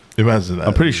 Yeah. Imagine that.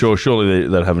 I'm pretty sure. Surely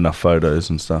they'd have enough photos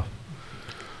and stuff.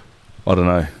 I don't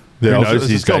know. Yeah,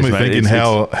 it's got me thinking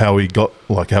how he got,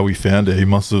 like, how he found it. He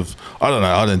must have, I don't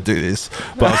know, I didn't do this,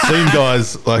 but I've seen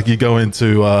guys, like, you go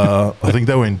into, I think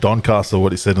they were in Doncaster,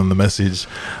 what he said on the message,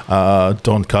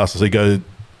 Doncaster, so you go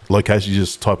location, you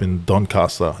just type in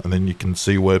Doncaster, and then you can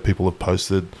see where people have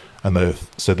posted, and they've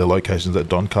said their locations at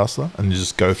Doncaster, and you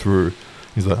just go through,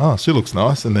 he's like, oh, she looks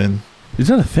nice, and then... Is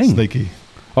that a thing? Sneaky.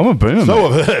 I'm a boomer.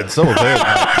 I've heard. Have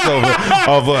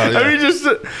you just,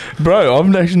 bro?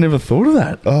 I've actually never thought of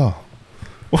that. Oh,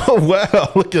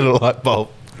 wow! Look at a light bulb.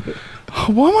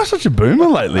 Why am I such a boomer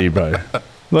lately, bro?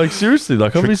 Like, seriously,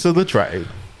 like, tricks of the trade.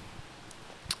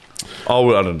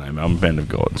 Oh, I don't know, man. I'm a fan of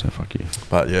God, so fuck you.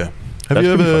 But yeah, have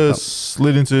you ever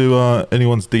slid into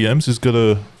anyone's DMs who's got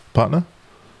a partner?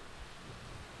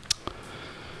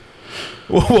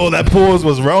 Well, that pause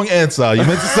was wrong answer. You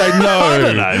meant to say no. I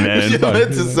don't know, man. You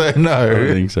meant to say no. I don't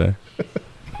think so.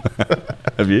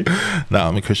 Have you? No,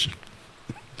 I'm a Christian.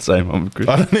 Same, I'm a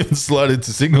Christian. I don't even slide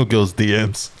into single girls'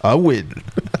 DMs. I win.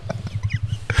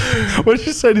 What did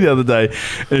you say the other day?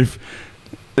 If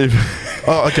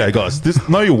oh, okay, guys.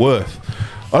 Know your worth.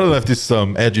 I don't know if this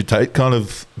agitate kind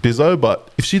of bizzo,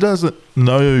 but if she doesn't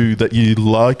know that you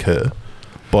like her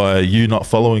by you not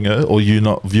following her, or you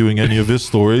not viewing any of her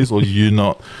stories, or you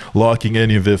not liking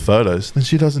any of her photos, then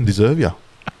she doesn't deserve you.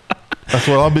 That's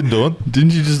what I've been doing.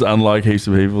 Didn't you just unlike heaps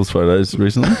of people's photos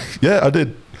recently? Yeah, I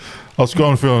did. I was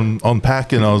scrolling through on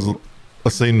Pack, and I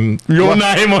seen your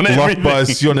name on everything. By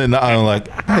Sion, and I'm like,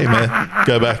 hey man,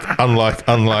 go back, unlike.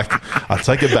 I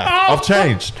take it back. I've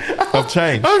changed. I've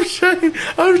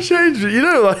changed. You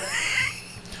know, like.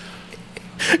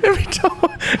 Every time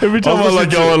I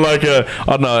like go on like I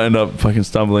don't know, I end up fucking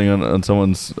stumbling on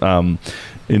someone's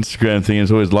Instagram thing. It's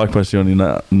always like by Sion,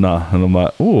 nah, and I'm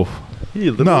like, oh,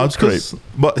 no, it's because.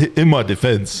 But in my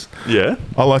defense, yeah,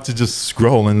 I like to just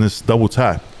scroll and just double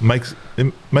tap. Makes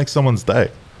someone's day.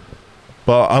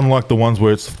 But unlike the ones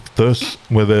where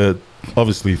where they're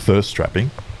obviously thirst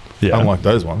trapping, unlike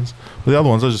those ones, but the other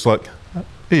ones are just like,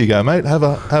 here you go, mate. Have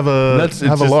a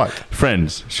like.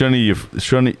 Friends. Show me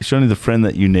the friend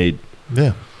that you need.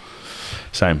 Yeah.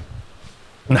 Same.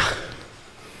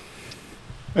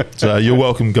 So you're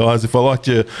welcome, guys. If I liked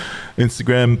your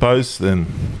Instagram post, then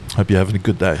hope you're having a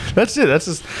good day. That's it.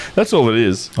 That's all it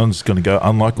is. I'm just gonna go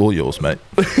unlike all yours, mate.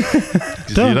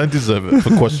 You don't deserve it for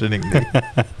questioning me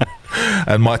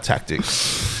and my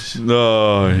tactics.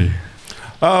 No.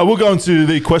 We'll go into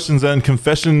the questions and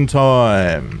confession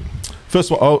time. First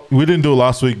of all, we didn't do it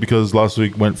last week because last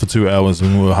week went for 2 hours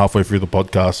and we were halfway through the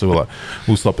podcast. So we're like,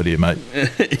 we'll stop it here, mate.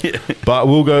 Yeah. But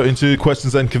we'll go into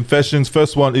questions and confessions.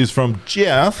 First one is from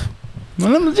Jeff.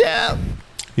 My name is Jeff.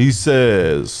 He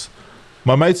says,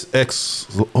 my mate's ex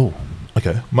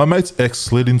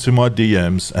slid into my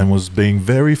DMs and was being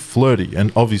very flirty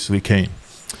and obviously keen.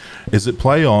 Is it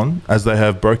play on as they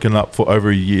have broken up for over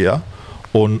a year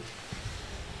or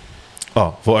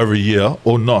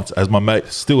not, as my mate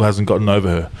still hasn't gotten over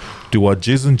her? Do I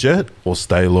jizz and jet or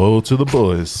stay loyal to the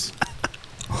boys?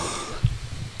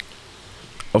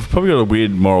 I've probably got a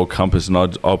weird moral compass, and I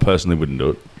personally wouldn't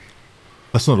do it.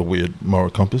 That's not a weird moral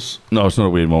compass. No, it's not a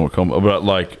weird moral compass. But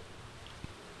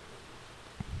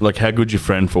like how good's your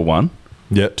friend for one?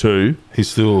 Yeah. Two, he's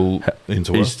still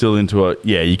into it. He's still into it.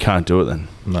 Yeah, you can't do it then.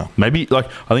 No. Maybe I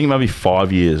think maybe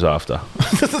 5 years after.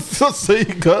 So you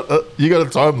got a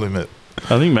time limit.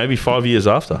 I think maybe 5 years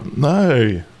after.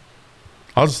 No.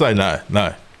 I'll just say no.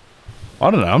 I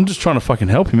don't know. I'm just trying to fucking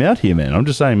help him out here, man. I'm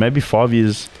just saying maybe 5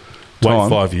 years time. Wait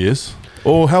 5 years.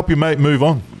 Or help your mate move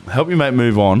on. Help your mate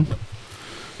move on.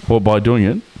 Or by doing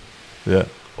it. Yeah.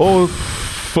 Or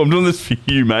I'm doing this for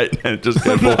you, mate. And just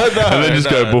go go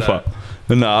buffer.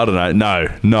 No, I don't know.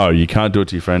 No, you can't do it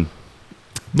to your friend.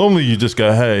 Normally you just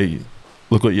go, hey,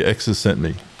 look what your ex has sent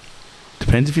me.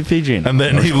 Depends if you're Fijian. And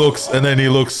then he looks.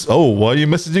 Oh, why are you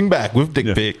messaging back with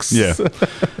dick pics? Yeah.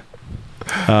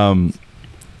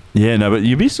 Yeah, no, but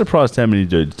you'd be surprised how many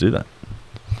dudes do that.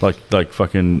 Like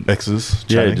fucking exes.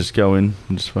 Yeah, chatting. just go in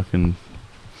and just fucking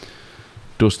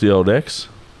dust the old ex.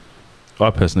 I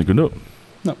personally couldn't do it.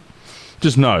 No,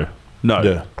 just no.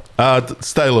 Yeah.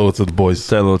 Stay loyal to the boys.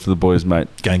 Stay loyal to the boys, mate.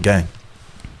 Gang.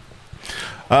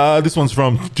 This one's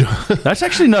from. That's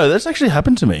actually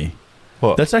happened to me.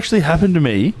 What? That's actually happened to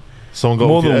me. Someone got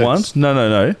more with your than ex? once.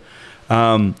 No.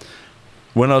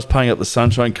 When I was playing up the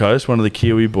Sunshine Coast, one of the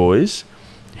Kiwi boys,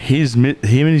 him and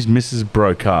his missus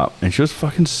broke up, and she was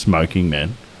fucking smoking,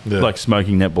 man. Yeah. Like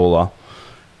smoking netballer.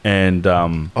 And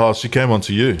she came on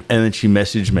to you. and then she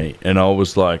messaged me, and I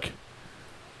was like,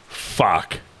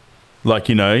 "Fuck!" Like,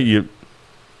 you know, you're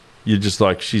just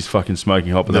like, she's fucking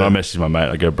smoking hot. But then I messaged my mate.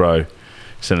 I go, "Bro,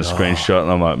 send a screenshot,"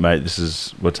 and I'm like, "Mate, this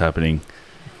is what's happening.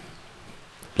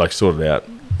 Like, sort it out."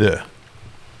 Yeah.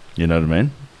 You know what I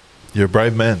mean? You're a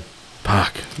brave man.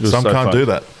 Fuck. Some can't do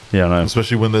that, Yeah, I know.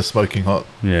 especially when they're smoking hot.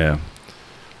 Yeah.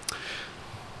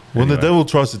 When the Anyway. devil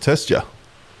tries to test you,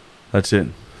 That's it.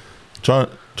 try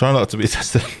not to be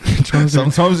tested.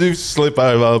 Sometimes you slip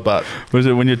over, but Was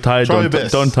it when you're tired? try your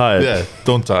best. Don't tie it. Yeah,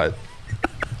 don't tie it.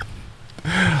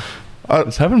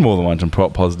 It's happened more than once. I'm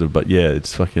positive, but yeah,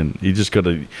 it's fucking. You've just got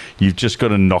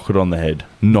to knock it on the head.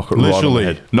 Knock it Literally,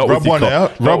 right on the head. Not rub with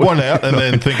your one out, and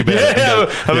then think about it.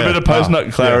 Have a bit of post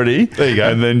nut clarity. Yeah. There you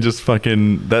go. And then just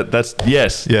fucking that's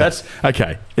yes. Yeah. That's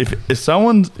okay. If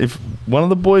one of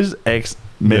the boys' ex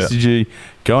message you,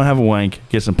 go and have a wank,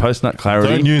 get some post nut clarity.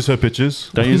 Don't use her pictures.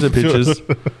 Don't use her pictures.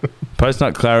 Post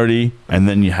nut clarity, and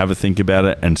then you have a think about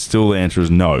it, and still the answer is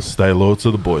no. Stay loyal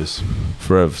to the boys.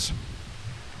 Forevs.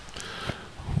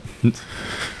 Did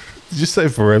you say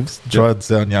forever? Try and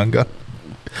sound younger.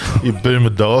 You boomer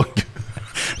dog.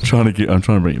 I'm trying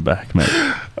to bring it back, mate.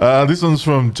 This one's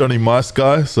from Johnny Mice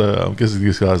Guy, so I'm guessing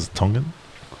this guy's Tongan.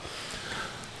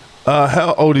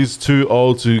 How old is too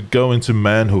old to go into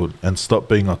manhood and stop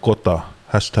being a kota?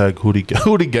 Hashtag hoodie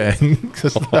gang.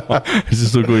 Is this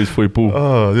still his people?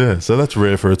 Oh, yeah. So that's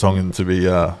rare for a Tongan to be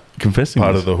Confessing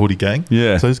part this. of the hoodie gang.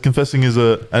 Yeah. So he's confessing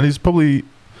and he's probably a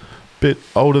bit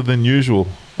older than usual.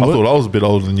 I thought I was a bit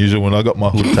older than usual when I got my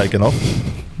hood taken off.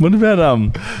 What about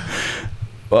I'm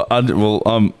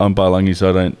Balangi,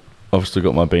 so I don't. I've still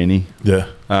got my beanie. Yeah.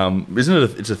 Isn't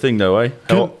it? It's a thing though, eh?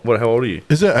 How old are you?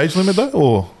 Is there age limit though,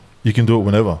 or you can do it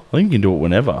whenever? I think you can do it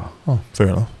whenever. Oh, fair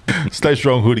enough. Stay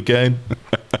strong, hoodie gang.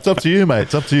 It's up to you, mate.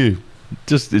 It's up to you.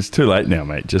 Just it's too late now,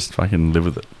 mate. Just fucking live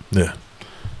with it. Yeah.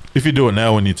 If you do it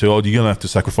now when you're too old, you're gonna have to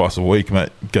sacrifice a week, mate.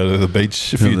 Go to the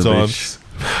beach a few times,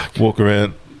 walk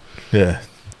around. Yeah.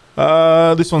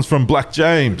 This one's from Black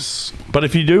James. But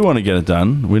if you do want to get it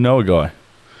done, we know a guy.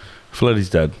 Fletty's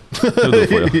dad. He'll do it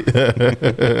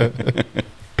for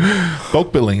you.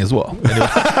 Bulk billing as well.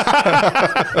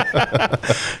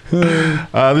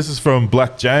 This is from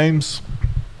Black James.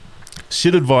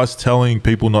 Shit advice telling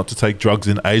people not to take drugs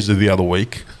in Asia the other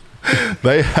week.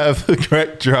 They have the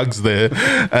correct drugs there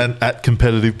and at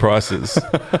competitive prices.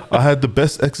 I had the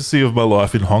best ecstasy of my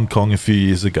life in Hong Kong a few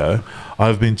years ago.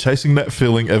 I've been chasing that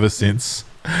feeling ever since.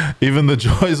 Even the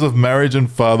joys of marriage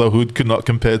and fatherhood could not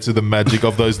compare to the magic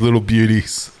of those little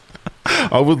beauties.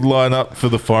 I would line up for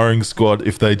the firing squad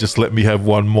if they just let me have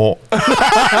one more.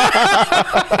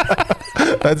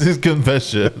 That's his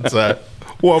confession. So,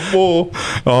 one more.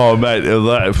 Oh, mate,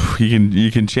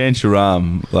 you can chance your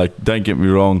arm. Like, don't get me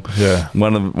wrong. Yeah.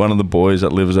 One of the boys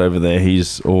that lives over there,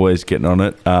 he's always getting on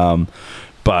it.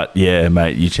 But yeah,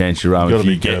 mate, you chance your arm. If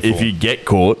you get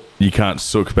caught, you can't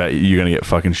sook about it. You're going to get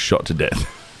fucking shot to death.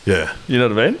 Yeah. You know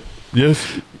what I mean?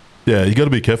 Yes. Yeah, you got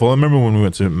to be careful. I remember when we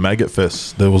went to Maggot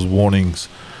Fest, there was warnings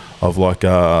of like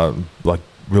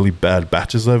really bad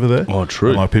batches over there. Oh, true.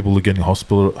 And, like, people are getting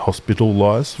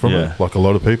hospitalized from it, like a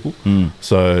lot of people.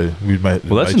 So we made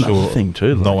that's made another sure thing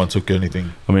too. no one took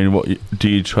anything. I mean, what do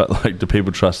you do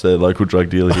people trust their local drug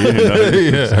dealer here? You know?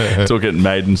 Yeah. It's all getting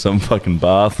made in some fucking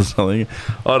bath or something.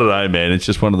 I don't know, man. It's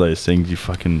just one of those things. You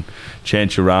fucking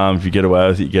chance your arm. If you get away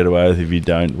with it, you get away with it. If you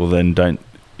don't, well, then don't.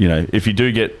 You know, if you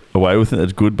do get away with it,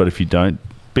 that's good. But if you don't,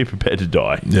 be prepared to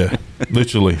die. Yeah,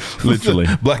 literally.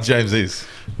 Black James is.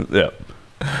 Yeah.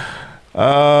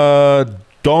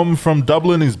 Dom from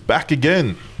Dublin is back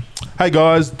again. Hey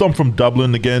guys, Dom from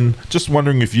Dublin again. Just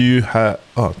wondering if you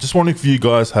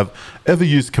guys have ever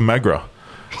used Camagra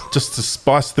just to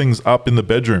spice things up in the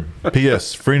bedroom.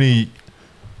 P.S. Freeney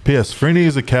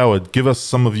is a coward. Give us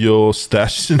some of your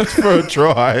stash for a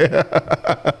try.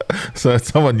 So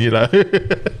someone you know.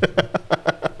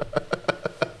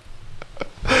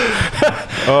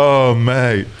 Oh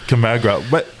mate, Camagra.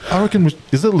 But I reckon,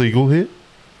 is it legal here?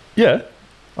 Yeah.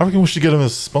 I reckon we should get him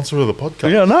as a sponsor of the podcast.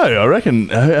 Yeah, no, I reckon.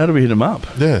 How do we hit him up?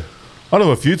 Yeah. I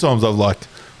know a few times I've like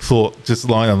thought, just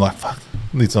lying, I'm like, fuck,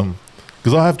 need some.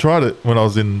 Because I have tried it when I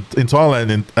was in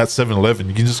Thailand at 7-Eleven.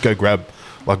 You can just go grab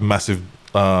like massive,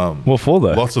 what for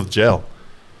though? lots of gel.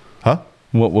 Huh?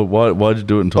 Why'd you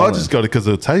do it in Thailand? I just got it because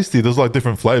they're tasty. There's like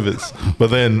different flavors. But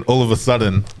then all of a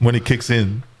sudden, when it kicks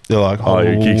in, you're like, holy.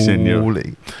 It kicks in, yeah.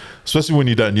 Especially when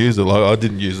you don't use it. Like I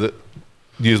didn't use it.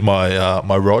 Use my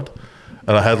my rod.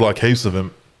 And I had like heaps of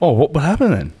them. Oh, what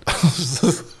happened then?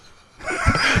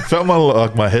 Felt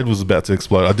my head was about to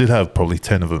explode. I did have probably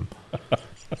 10 of them.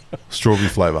 Strawberry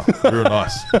flavour. Real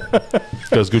nice.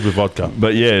 Goes good with vodka.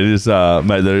 But yeah, it is,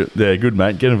 mate, they're good,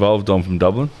 mate. Get involved, Dom from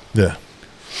Dublin. Yeah.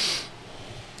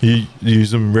 You use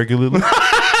them regularly?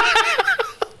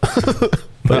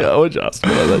 Yeah, I would just ask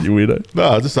about that, you weirdo. No,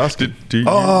 I just asked it.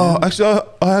 Actually,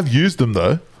 I have used them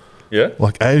though. Yeah?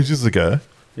 Like ages ago.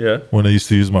 Yeah. When I used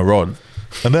to use my rod.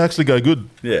 And they actually go good.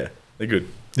 Yeah, they're good.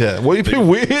 Yeah. Why are you being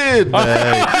weird,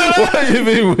 man? Why are you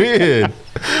being weird?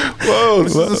 Whoa,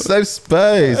 this is a safe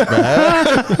space,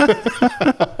 man.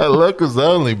 Locals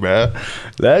only, bro.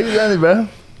 Locals only, bro.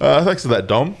 Thanks for that,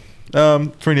 Dom.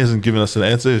 Freeney hasn't given us an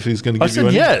answer if he's going to give you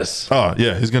any. Yes. Oh,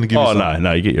 yeah, he's going to give you some. Oh,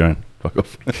 no, you get your own. Fuck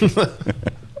off.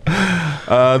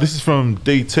 This is from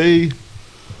DT.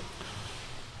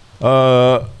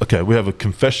 Okay, we have a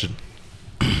confession.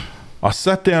 I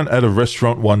sat down at a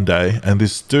restaurant one day and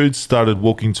this dude started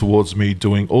walking towards me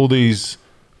doing all these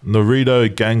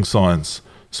Naruto gang signs.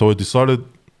 So I decided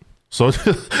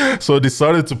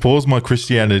to pause my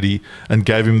Christianity and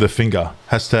gave him the finger.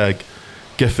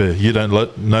 #Geffer, you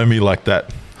don't know me like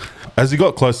that. As he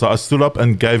got closer, I stood up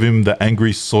and gave him the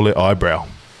angry Sole eyebrow.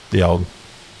 The old.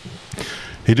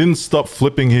 He didn't stop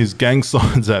flipping his gang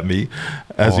signs at me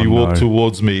as he walked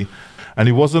towards me. And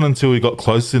it wasn't until he got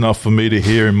close enough for me to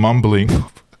hear him mumbling,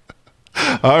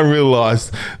 I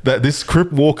realized that this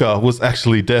crip walker was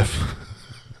actually deaf.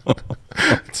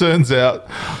 Turns out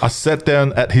I sat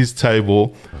down at his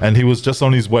table and he was just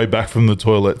on his way back from the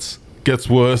toilets. Gets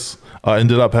worse. I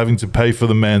ended up having to pay for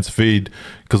the man's feed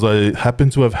because I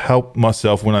happened to have helped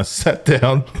myself when I sat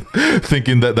down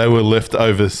thinking that they were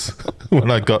leftovers when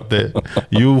I got there.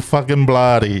 You fucking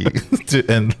bloody.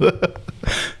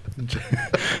 Is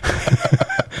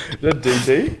that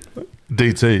DT?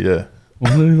 DT, yeah. I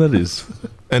don't know who that is.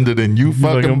 Ended in you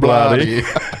fucking bloody.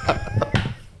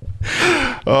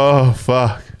 Oh,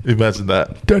 fuck. Imagine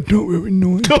that. That's not very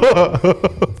nice.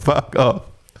 Fuck off.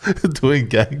 Doing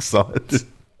gang signs.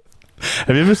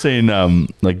 Have you ever seen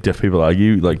like deaf people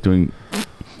argue, like doing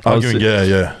arguing?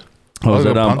 Yeah. I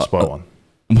got punched by one.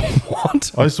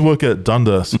 What? I used to work at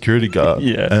Dunda security guard.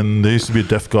 Yeah. And there used to be a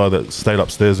deaf guy that stayed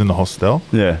upstairs in the hostel.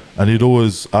 Yeah. And he'd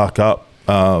always arc up.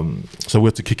 So we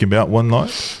had to kick him out one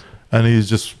night. And he was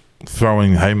just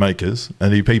throwing haymakers.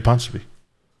 And he punched me.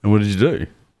 And what did you do?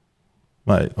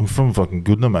 Mate, I'm from fucking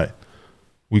Goodna, mate.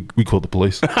 We called the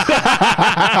police.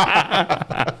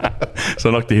 So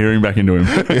I knocked the hearing back into him.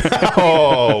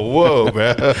 Oh, whoa,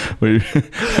 man.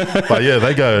 But yeah,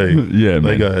 they go. Yeah,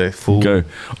 they go full.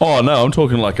 Oh no, I'm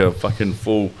talking like a fucking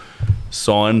full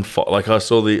sign. Like I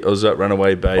was at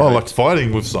Runaway Baby. Oh, like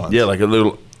fighting with signs. Yeah, like a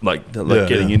little, like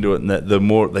getting into it, and the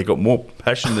more they got more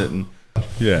passionate and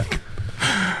yeah.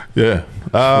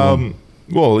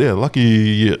 Well, yeah. Lucky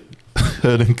you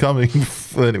heard him coming.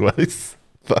 Anyways,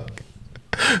 fuck.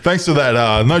 Thanks for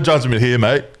that. No judgment here,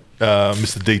 mate.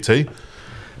 Mr. DT.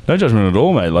 No judgment at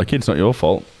all, mate. Like, it's not your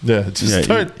fault. Yeah,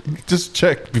 just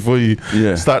check before you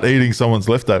start eating someone's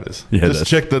leftovers. Yeah, just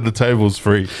check that the table's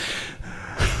free.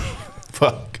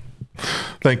 Fuck.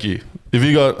 Thank you. If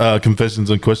you got confessions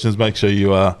and questions, make sure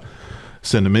you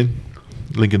send them in.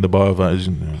 Link in the bio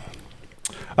version.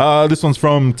 This one's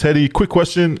from Teddy. Quick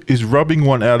question: is rubbing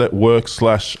one out at work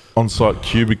 / on-site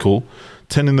cubicle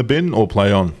 10 in the bin or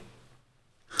play on?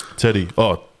 Teddy.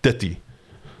 Oh, Detti.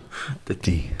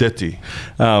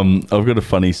 I've got a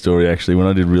funny story actually. When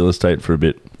I did real estate for a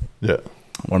bit,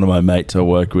 one of my mates I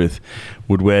work with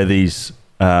would wear these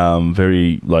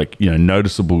very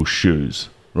noticeable shoes,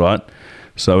 right?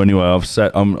 So anyway,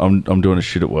 I'm doing a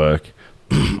shit at work.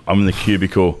 I'm in the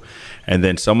cubicle, and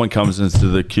then someone comes into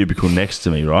the cubicle next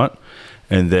to me, right?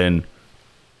 And then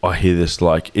I hear this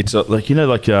metal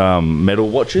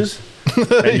watches.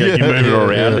 And you move it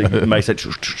around, it makes that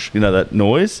that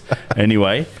noise.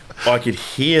 Anyway, I could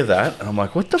hear that, and I'm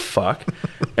like, "What the fuck?"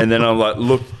 And then I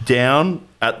looked down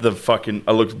at the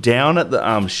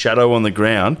shadow on the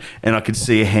ground, and I could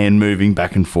see a hand moving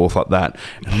back and forth like that.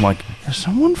 And I'm like, "Is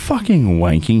someone fucking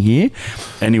wanking here?"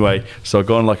 Anyway, so I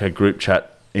go on a group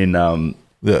chat in our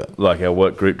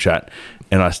work group chat,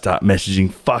 and I start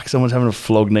messaging, fuck, someone's having a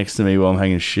flog next to me while I'm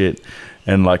hanging shit,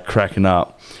 and like cracking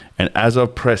up. And as I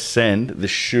press send, the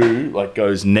shoe like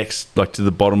goes next, like to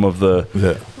the bottom of the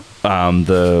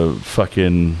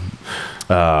fucking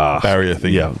barrier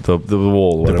thing. Yeah, the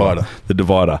wall, divider. The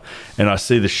divider. And I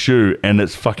see the shoe, and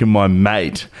it's fucking my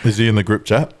mate. Is he in the group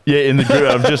chat? Yeah, in the group.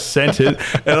 I've just sent it,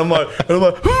 and I'm like,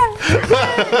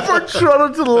 I tried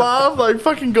not to laugh. Like,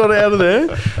 fucking got out of there.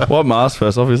 Wipe my ass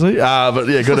first, obviously. But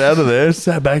yeah, got out of there,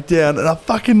 sat back down, and I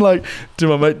fucking like to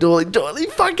my mate, Dolly,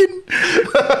 fucking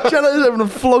Chano's having a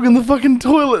flog in the fucking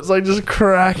toilets, like just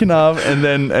cracking up, and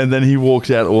then he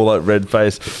walks out all like red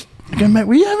faced. I go, mate,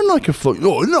 were you having like a flog?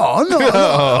 Oh, no.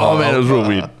 Oh, man, it was real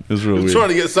weird. Trying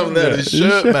to get something out of his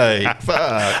shirt, mate.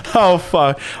 Fuck. Oh,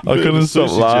 fuck. I couldn't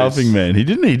stop laughing, man. He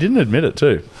didn't admit it,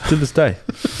 too. To this day.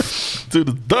 To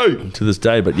this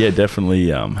day, but yeah, definitely,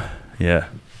 yeah. Wow.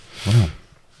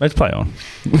 Let's play on.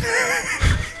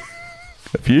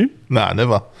 Have you? Nah,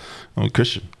 never. I'm a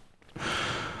Christian.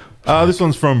 This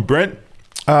one's from Brent.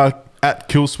 At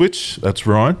Killswitch, that's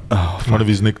Ryan, one of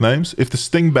his nicknames. If the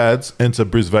Stingbads enter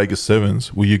Bris Vegas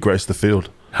Sevens, will you grace the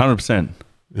field? 100%.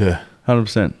 Yeah.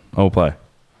 100%. I'll play.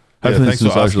 Yeah, thanks for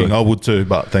asking. I would too,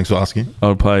 but thanks for asking.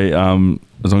 I'll play as long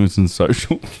as it's in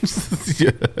social.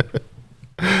 Yeah.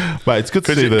 Mate, it's good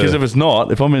to see because if it's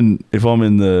not, if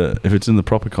it's in the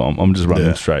proper comp, I'm just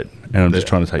running straight, and I'm just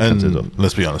trying to take content off.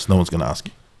 Let's be honest, no one's going to ask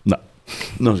you. No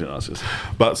one's going to ask us.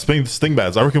 But speaking of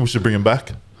Stingbads, I reckon we should bring him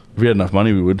back. If we had enough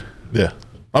money, we would. Yeah.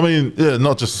 I mean,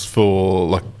 not just for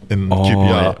like in QPR.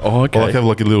 Yeah. Oh, okay. Or like have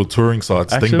like a little touring site,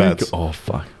 Stingbads. Oh,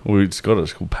 fuck. We just got it.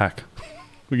 It's called Pack.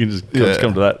 We can just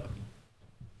come to that.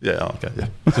 Yeah, okay, yeah.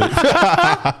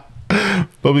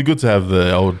 But it'd be good to have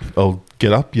the old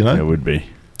get up, you know? Yeah, it would be.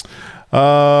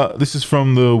 This is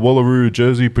from the Wallaroo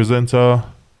Jersey presenter.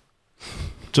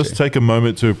 Just take a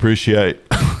moment to appreciate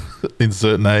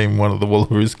insert name, one of the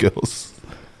Wallaroos girls.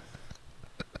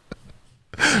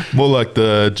 More like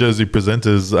the Jersey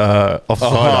presenters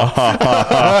offsider.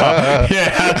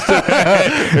 Yeah, it's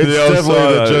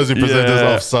definitely the Jersey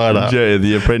presenters offsider. Yeah,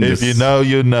 the apprentice. If you know,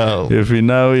 you know. If you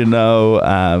know, you know.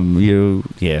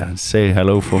 Say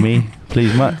hello for me,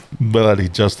 please, mate. Bloody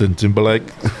Justin Timberlake.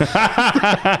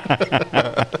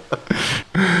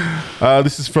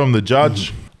 This is from the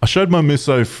judge. I showed my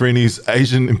misso Freeney's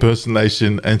Asian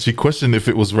impersonation, and she questioned if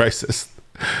it was racist.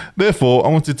 Therefore, I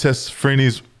want to test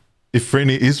if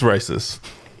Freeney is racist.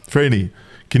 Freeney,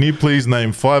 can you please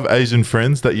name 5 Asian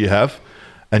friends that you have?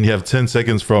 And you have 10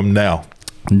 seconds from now.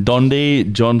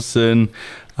 Dondi, Johnson,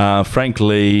 Frank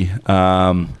Lee,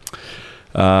 Johnny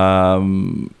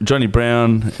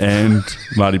Brown, and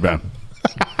Marty Brown.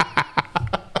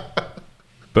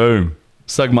 Boom.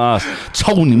 Suck my ass.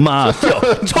 抽你妈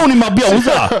婊子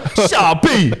傻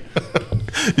逼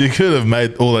You could have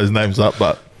made all those names up,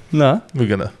 but no. We're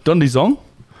going to. Dondi Zong?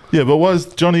 Yeah, but why is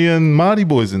Johnny and Marty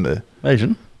boys in there?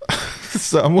 Asian.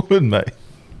 Some would, mate.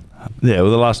 Yeah,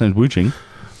 well, the last name's Wu Ching.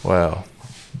 Wow.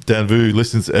 Dan Vu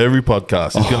listens to every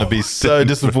podcast. He's going to be so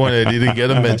disappointed he didn't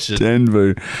get a mention. Dan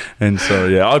Vu. And so,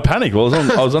 yeah, I panicked. Well,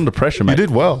 I was under pressure, mate. You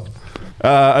did well.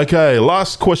 Okay,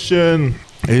 last question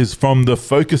is from the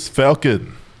Focus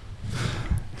Falcon.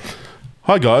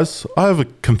 Hi, guys. I have a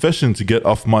confession to get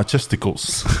off my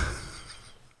chesticles.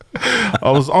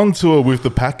 I was on tour with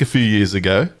the Pack a few years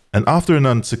ago, and after an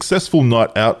unsuccessful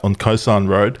night out on Kosan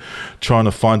Road trying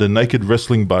to find a naked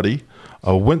wrestling buddy,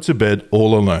 I went to bed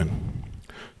all alone.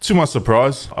 To my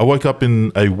surprise, I woke up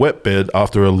in a wet bed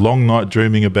after a long night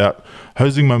dreaming about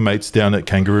hosing my mates down at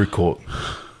Kangaroo Court.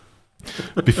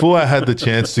 Before I had the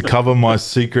chance to cover my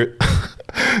secret...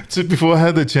 Before I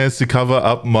had the chance to cover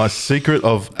up my secret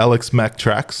of Alex Mack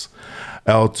tracks,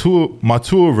 my tour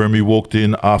roomie walked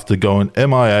in after going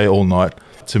MIA all night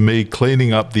to me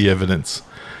cleaning up the evidence.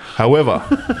 However,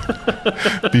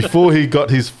 before he got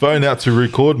his phone out to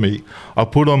record me, I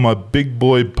put on my big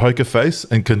boy poker face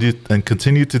and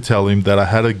continued to tell him that I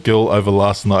had a girl over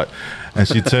last night and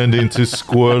she turned into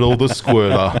Squirtle the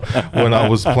Squirter when I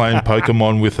was playing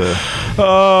Pokemon with her.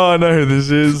 Oh, I know who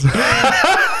this is.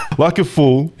 Like a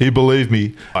fool, he believed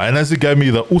me, and as he gave me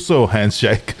the Uso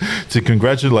handshake to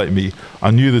congratulate me,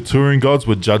 I knew the touring gods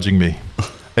were judging me.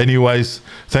 Anyways,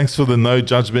 thanks for the no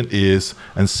judgment ears,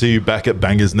 and see you back at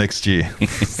Bangers next year.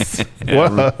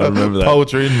 Yeah, I remember that.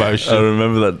 Poetry in motion. I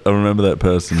remember that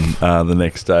person the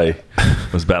next day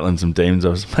was battling some demons. I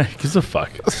was like, gives a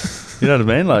fuck. You know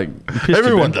what I mean? Like,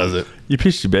 everyone does it. You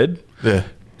pissed your bed. Yeah.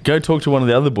 Go talk to one of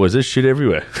the other boys. There's shit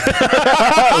everywhere.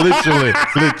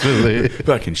 literally.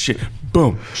 Fucking shit.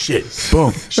 Boom. Shit.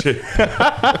 Boom. Shit.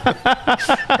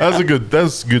 That's a good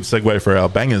segue for our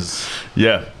bangers.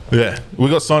 Yeah. Yeah. We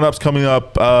got sign-ups coming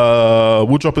up.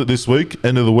 We'll drop it this week,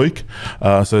 end of the week.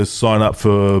 So sign up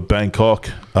for Bangkok,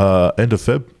 end of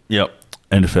Feb. Yep.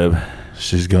 End of Feb.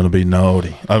 She's going to be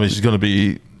naughty. I mean, she's going to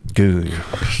be good.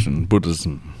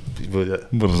 Buddhism.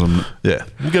 Yeah.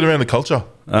 We'll get around the culture.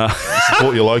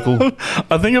 Support your local.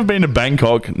 I think I've been to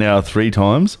Bangkok now 3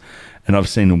 times, and I've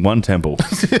seen 1 temple.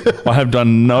 I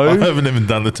haven't even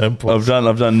done the temple. I've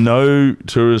done no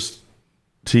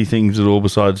touristy things at all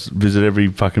besides visit every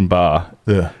fucking bar.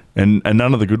 Yeah. And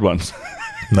none of the good ones.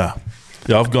 Nah.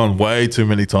 Yeah, I've gone way too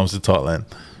many times to Thailand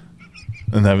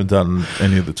and haven't done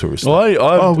any of the tourist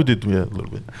stuff. We did, yeah, a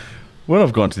little bit. When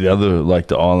I've gone to the other, like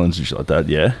the islands and shit like that,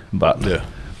 yeah. But yeah.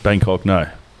 Bangkok, no.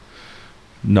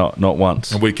 Not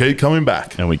once. And we keep coming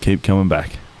back. So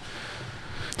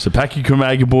pack your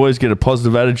Kramaga boys, get a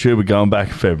positive attitude. We're going back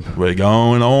in Feb. We're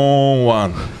going on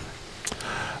one.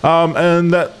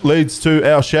 And that leads to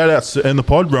our shout-outs to end the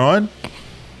pod, Ryan.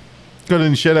 Got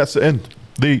any shout-outs to end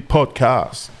the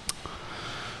podcast?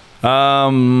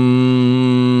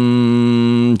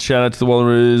 Shout out to the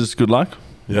Wallaroos. Good luck.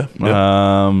 Yeah.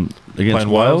 Against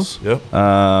Wales. Yep.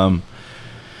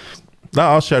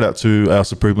 I'll shout out to our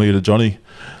Supreme Leader, Johnny.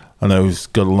 I know he's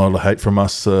got a lot of hate from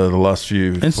us the last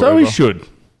few. And so he should.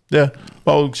 Yeah.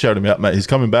 I'll shout him out, mate. He's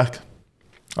coming back.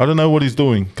 I don't know what he's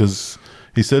doing because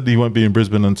he said he won't be in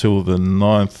Brisbane until the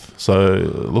 9th. So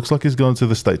it looks like he's going to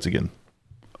the States again.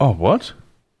 Oh, what?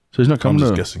 So he's not coming I'm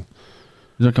just guessing.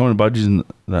 He's not coming to Budgies and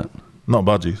that? Not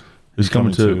Budgies. He's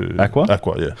coming to Aqua?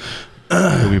 Aqua, yeah.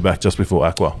 He'll be back just before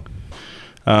Aqua.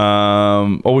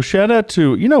 Shout out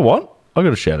to... You know what? I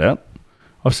got a shout out.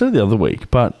 I've said it the other week,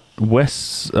 but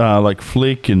Wes, like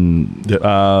Flick and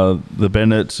the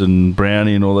Bennetts and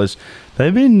Brownie and all those,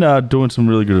 they've been doing some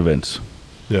really good events.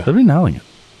 Yeah. They've been nailing it.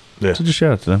 Yeah. So just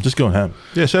shout out to them. Just going ham.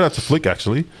 Yeah, shout out to Flick,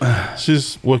 actually.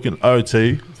 She's working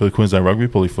OT for the Queensland Rugby,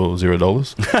 probably for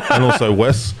 $0. And also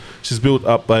Wes. She's built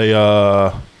up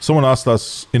someone asked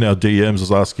us in our DMs,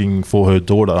 was asking for her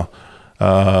daughter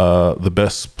the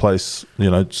best place,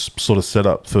 sort of set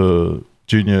up for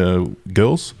junior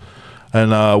girls.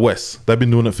 And Wes, they've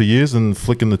been doing it for years, and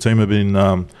Flick and the team have been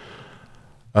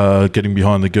getting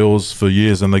behind the girls for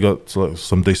years, and they got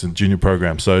some decent junior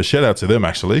programs. So shout out to them,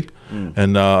 actually.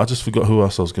 And I just forgot who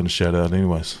else I was going to shout out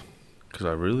anyways. Because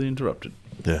I really interrupted.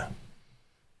 Yeah.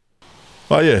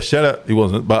 Oh, yeah, shout out. He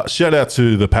wasn't, but shout out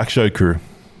to the Pack Show crew,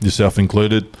 yourself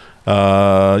included.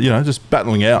 Just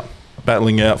battling out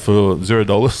for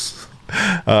 $0.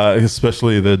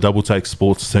 Especially the Double Take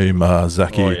Sports team,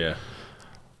 Zaki.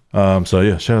 Oh,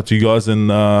 yeah. Shout out to you guys, and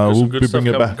we'll be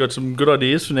bringing it back. Got some good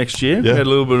ideas for next year. Yeah. We had a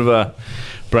little bit of a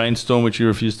brainstorm which you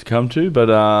refused to come to, but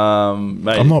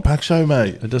mate, I'm not Pack Show,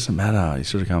 mate. It doesn't matter. You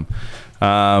should have come.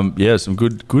 Some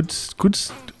good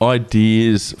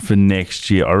ideas for next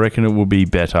year. I reckon it will be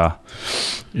better.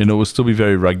 It will still be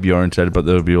very rugby oriented, but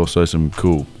there will be also some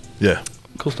cool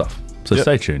stuff. So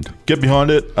stay tuned. Get behind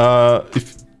it.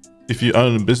 If you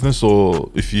own a business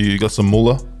or if you got some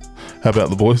moolah, how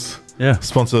about the boys? Yeah.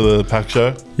 Sponsor the Pack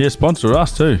Show. Yeah, sponsor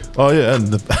us too. Oh, yeah,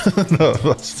 and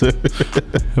us too.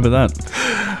 How about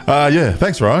that?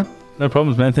 Thanks, Ryan. No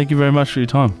problems, man. Thank you very much for your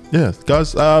time. Yeah,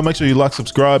 guys, make sure you like,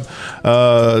 subscribe,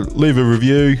 leave a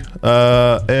review,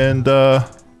 and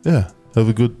have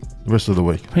a good rest of the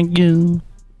week. Thank you.